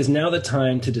know, like, is now the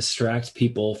time to distract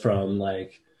people from,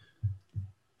 like,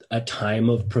 a time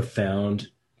of profound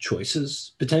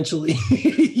choices, potentially,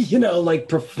 you know, like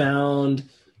profound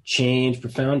change,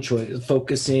 profound choice,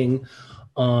 focusing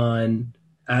on,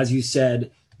 as you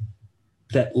said,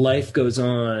 that life goes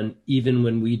on even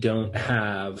when we don't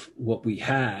have what we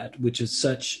had, which is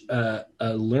such a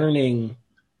learning,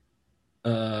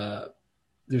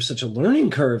 there's such a learning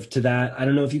curve to that. I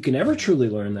don't know if you can ever truly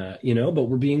learn that, you know, but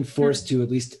we're being forced to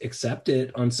at least accept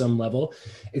it on some level,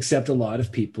 except a lot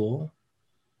of people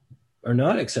are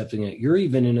not accepting it. You're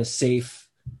even in a safe,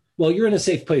 well, you're in a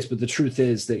safe place, but the truth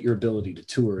is that your ability to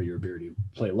tour, your ability to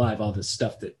play live, all this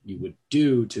stuff that you would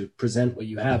do to present what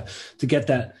you have, to get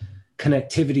that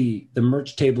connectivity, the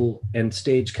merch table and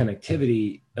stage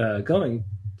connectivity going,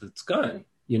 that's gone,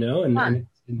 you know, and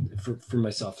for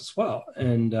myself as well.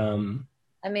 And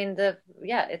I mean,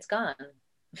 it's gone.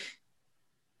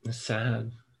 It's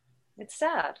sad. It's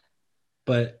sad.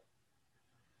 But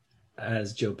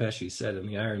as Joe Pesci said in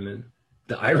the Ironman,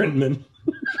 the Ironman,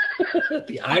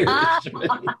 the Irishman,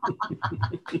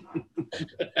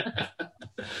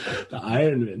 the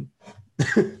Ironman.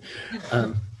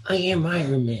 I am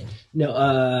Iron Man.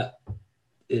 No,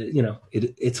 you know,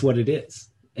 it's what it is,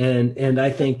 and I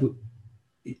think,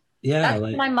 yeah,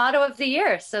 that's my motto of the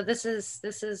year. So this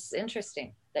is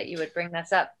interesting that you would bring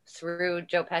this up through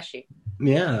Joe Pesci.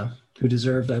 Yeah, who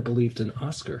deserved, I believed, an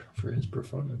Oscar for his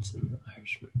performance in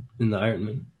the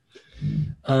Ironman.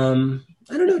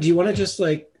 I don't know. Do you want to just,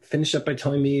 like, finish up by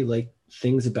telling me, like,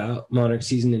 things about Monarch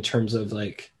Season in terms of,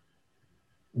 like,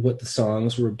 what the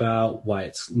songs were about, why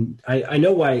it's, I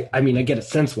know why, I mean, I get a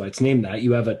sense why it's named that.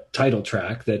 You have a title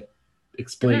track that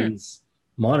explains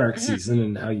Monarch Season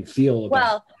and how you feel about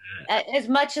well, as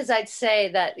much as I'd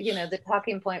say that, you know, the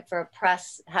talking point for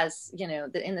press has, you know,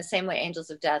 in the same way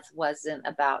Angels of Death wasn't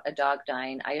about a dog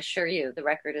dying, I assure you the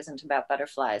record isn't about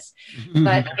butterflies.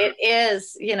 But it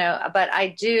is, you know, but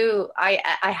I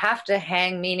have to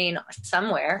hang meaning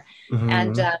somewhere.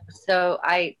 And so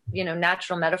you know,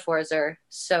 natural metaphors are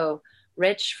so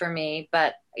rich for me,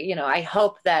 but, you know, I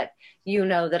hope that you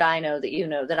know that I know that you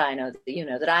know that I know that you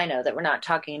know that I know that we're not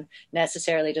talking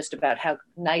necessarily just about how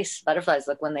nice butterflies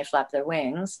look when they flap their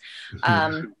wings.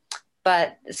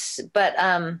 But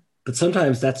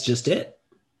sometimes that's just it.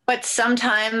 But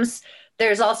sometimes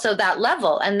there's also that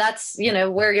level, and that's, you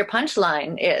know, where your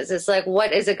punchline is. It's like,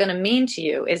 what is it going to mean to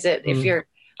you? Is it if you're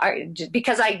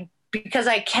because I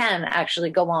can actually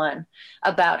go on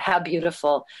about how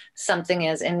beautiful something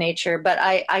is in nature, but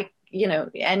I you know,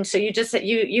 and so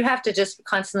you have to just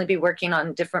constantly be working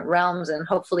on different realms and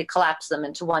hopefully collapse them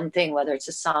into one thing, whether it's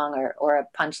a song or a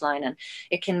punchline, and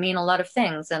it can mean a lot of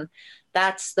things. And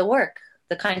that's the work,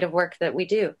 the kind of work that we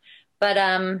do. But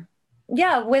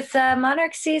with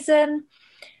Monarch Season,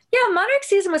 Monarch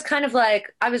Season was kind of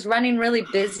like, I was running really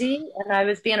busy, and I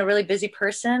was being a really busy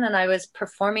person, and I was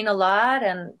performing a lot,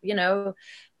 and, you know,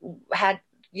 had,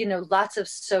 you know, lots of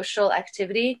social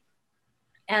activity.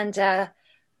 And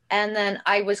then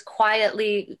I was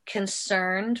quietly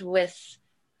concerned with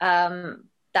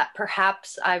that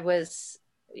perhaps I was,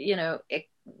 you know,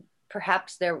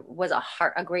 perhaps there was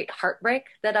a great heartbreak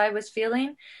that I was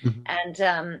feeling, and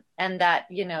that,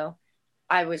 you know,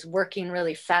 I was working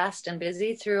really fast and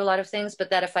busy through a lot of things,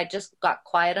 but that if I just got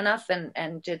quiet enough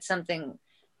and did something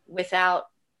without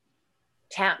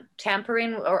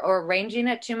tampering or arranging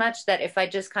it too much, that if I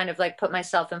just kind of like put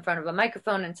myself in front of a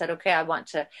microphone and said, okay, I want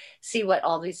to see what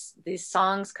all these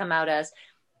songs come out as,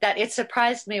 that it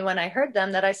surprised me when I heard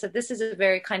them, that I said, this is a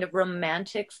very kind of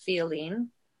romantic feeling,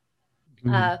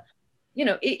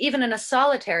 even in a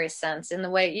solitary sense, in the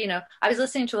way, I was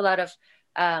listening to a lot of,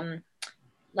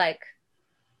 like,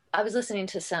 I was listening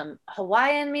to some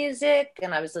Hawaiian music,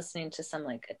 and I was listening to some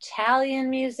like Italian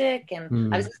music,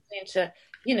 and I was listening to,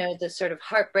 the sort of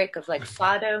heartbreak of like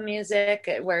fado music,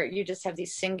 where you just have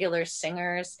these singular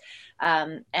singers.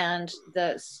 And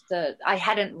I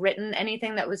hadn't written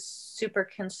anything that was super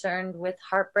concerned with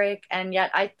heartbreak, and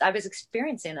yet I was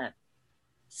experiencing it.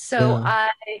 So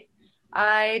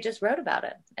I just wrote about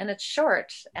it, and it's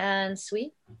short and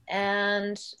sweet,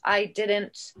 and I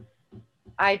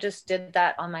just did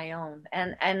that on my own.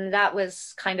 And that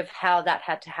was kind of how that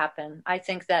had to happen. I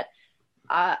think that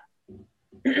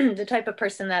the type of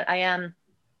person that I am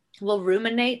will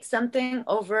ruminate something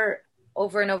over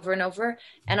and over and over.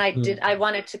 And I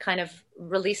wanted to kind of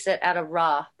release it at a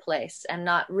raw place and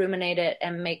not ruminate it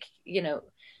and make,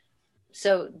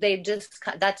 so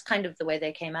that's kind of the way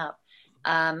they came out.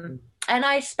 And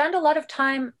I spend a lot of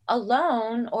time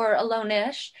alone or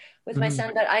alone-ish with my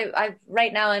son, but I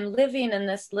right now I'm living in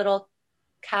this little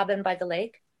cabin by the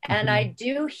lake, and I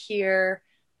do hear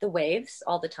the waves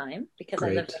all the time because I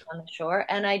live on the shore,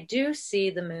 and I do see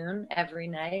the moon every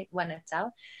night when it's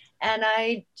out, and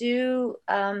I do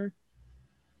and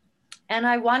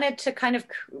I wanted to kind of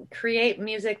create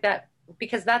music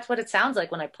because that's what it sounds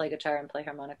like when I play guitar and play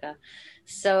harmonica.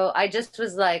 So I just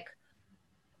was like,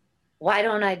 why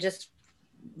don't I just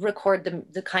record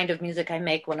the kind of music I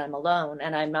make when I'm alone,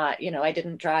 and I'm not, I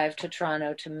didn't drive to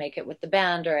Toronto to make it with the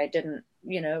band, or I didn't,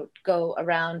 go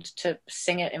around to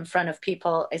sing it in front of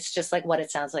people. It's just like what it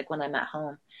sounds like when I'm at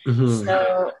home.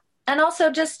 So, and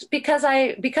also just because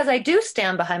I do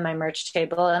stand behind my merch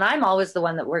table, and I'm always the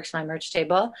one that works my merch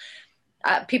table.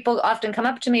 People often come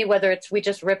up to me, whether it's we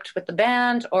just ripped with the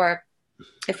band, or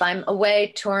if I'm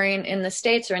away touring in the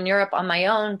States or in Europe on my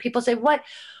own, people say, what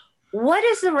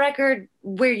is the record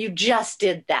where you just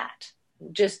did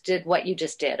what you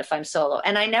just did if I'm solo?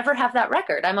 And I never have that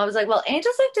record. I'm always like, well,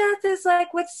 Angels of Death is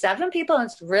like with 7 people and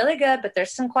it's really good, but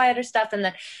there's some quieter stuff. And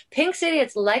then Pink City,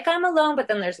 it's like I'm alone, but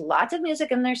then there's lots of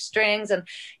music and there's strings and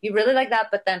you really like that.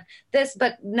 But then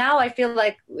but now I feel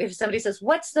like if somebody says,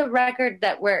 what's the record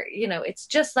that where, it's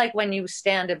just like when you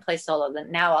stand and play solo, then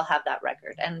now I'll have that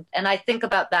record. And I think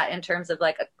about that in terms of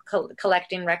like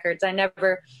collecting records. I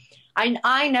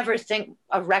never think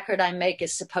a record I make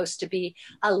is supposed to be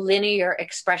a linear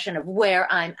expression of where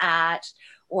I'm at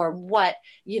or what,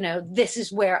 this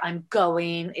is where I'm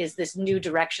going, is this new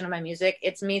direction of my music.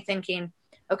 It's me thinking,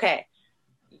 okay,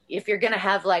 if you're going to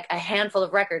have like a handful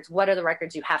of records, what are the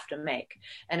records you have to make?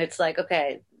 And it's like,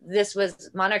 okay,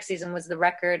 Monarch Season was the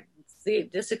record,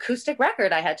 this acoustic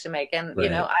record I had to make. And,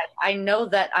 I know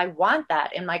that I want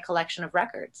that in my collection of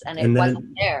records, and it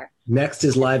wasn't there. Next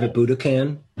is Live at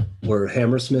Budokan or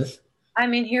Hammersmith. I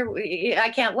mean, I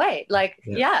can't wait. Like,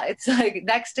 it's like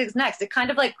next is next. It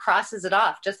kind of like crosses it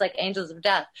off, just like Angels of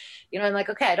Death. I'm like,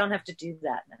 okay, I don't have to do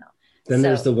that now. Then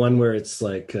there's the one where it's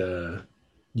like,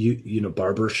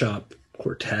 barbershop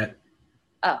quartet.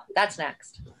 Oh, that's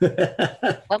next.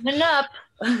 Coming up.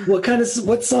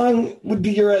 What song would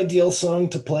be your ideal song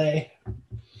to play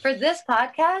for this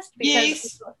podcast?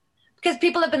 Because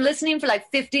people have been listening for like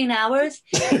 15 hours.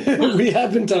 We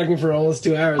have been talking for almost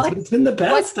 2 hours, but it's been the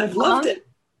best. I've loved it.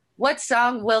 What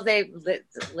song will they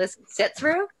sit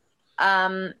through?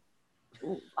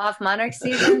 Off Monarch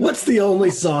Season? What's the only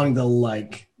song they'll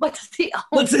like? Let's say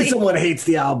someone hates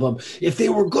the album. If they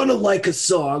were going to like a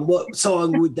song, what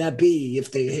song would that be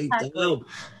if they hate the album?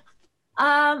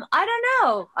 I don't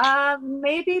know.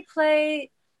 Maybe play,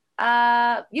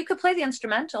 you could play the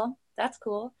instrumental. That's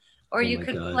cool. Or you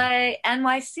could play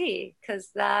NYC, because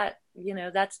that,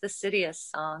 that's the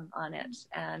cittiest song on it.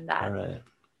 And that. All right.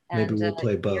 Maybe we'll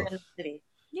play both.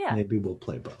 Yeah. Maybe we'll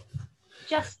play both.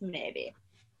 Just maybe.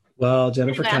 Well,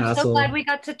 Jennifer Castle. I'm so glad we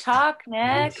got to talk,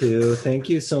 Nick. Me too. Thank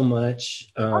you so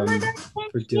much for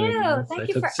doing this. I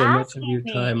took so much of your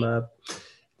time up.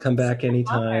 Come back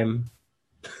anytime.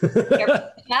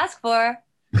 Ask for.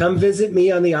 Come visit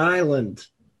me on the island.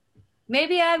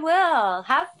 Maybe I will.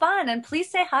 Have fun. And please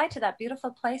say hi to that beautiful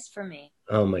place for me.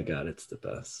 Oh my God, it's the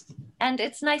best. And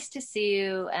it's nice to see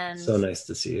you. And so nice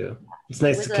to see you. It's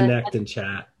nice to connect and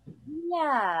chat.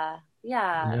 Yeah.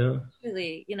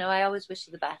 Really, I always wish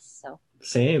you the best. So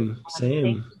Same. Thank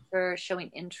you for showing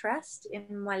interest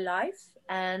in my life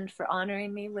and for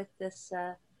honoring me with this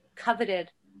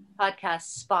coveted podcast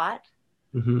spot.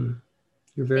 Mm-hmm.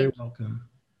 You're very welcome.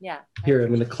 Yeah. Here, I'm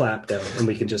going to clap down and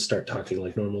we can just start talking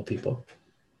like normal people.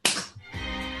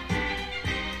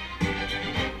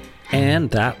 And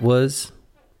that was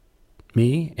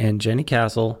me and Jenny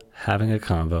Castle having a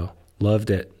convo. Loved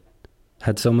it.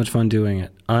 Had so much fun doing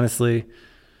it. Honestly,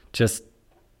 just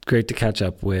great to catch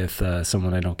up with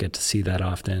someone I don't get to see that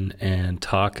often and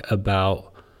talk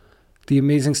about the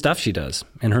amazing stuff she does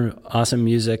and her awesome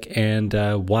music and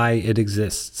why it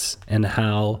exists and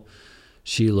how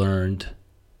she learned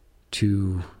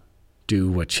to do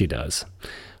what she does.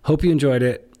 Hope you enjoyed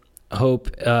it. Hope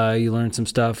you learned some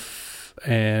stuff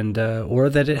and or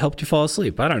that it helped you fall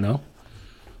asleep. I don't know.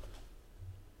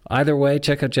 Either way,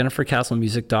 check out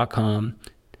jennifercastlemusic.com.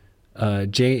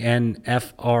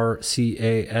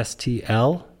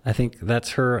 JNFRCASTL. I think that's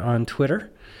her on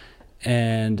Twitter.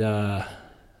 And I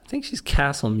think she's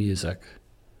Castle Music.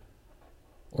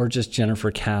 Or just Jennifer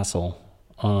Castle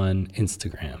on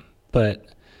Instagram. But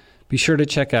be sure to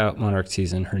check out Monarch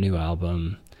Season, her new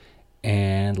album,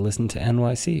 and listen to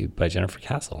NYC by Jennifer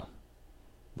Castle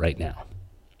right now.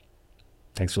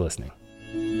 Thanks for listening.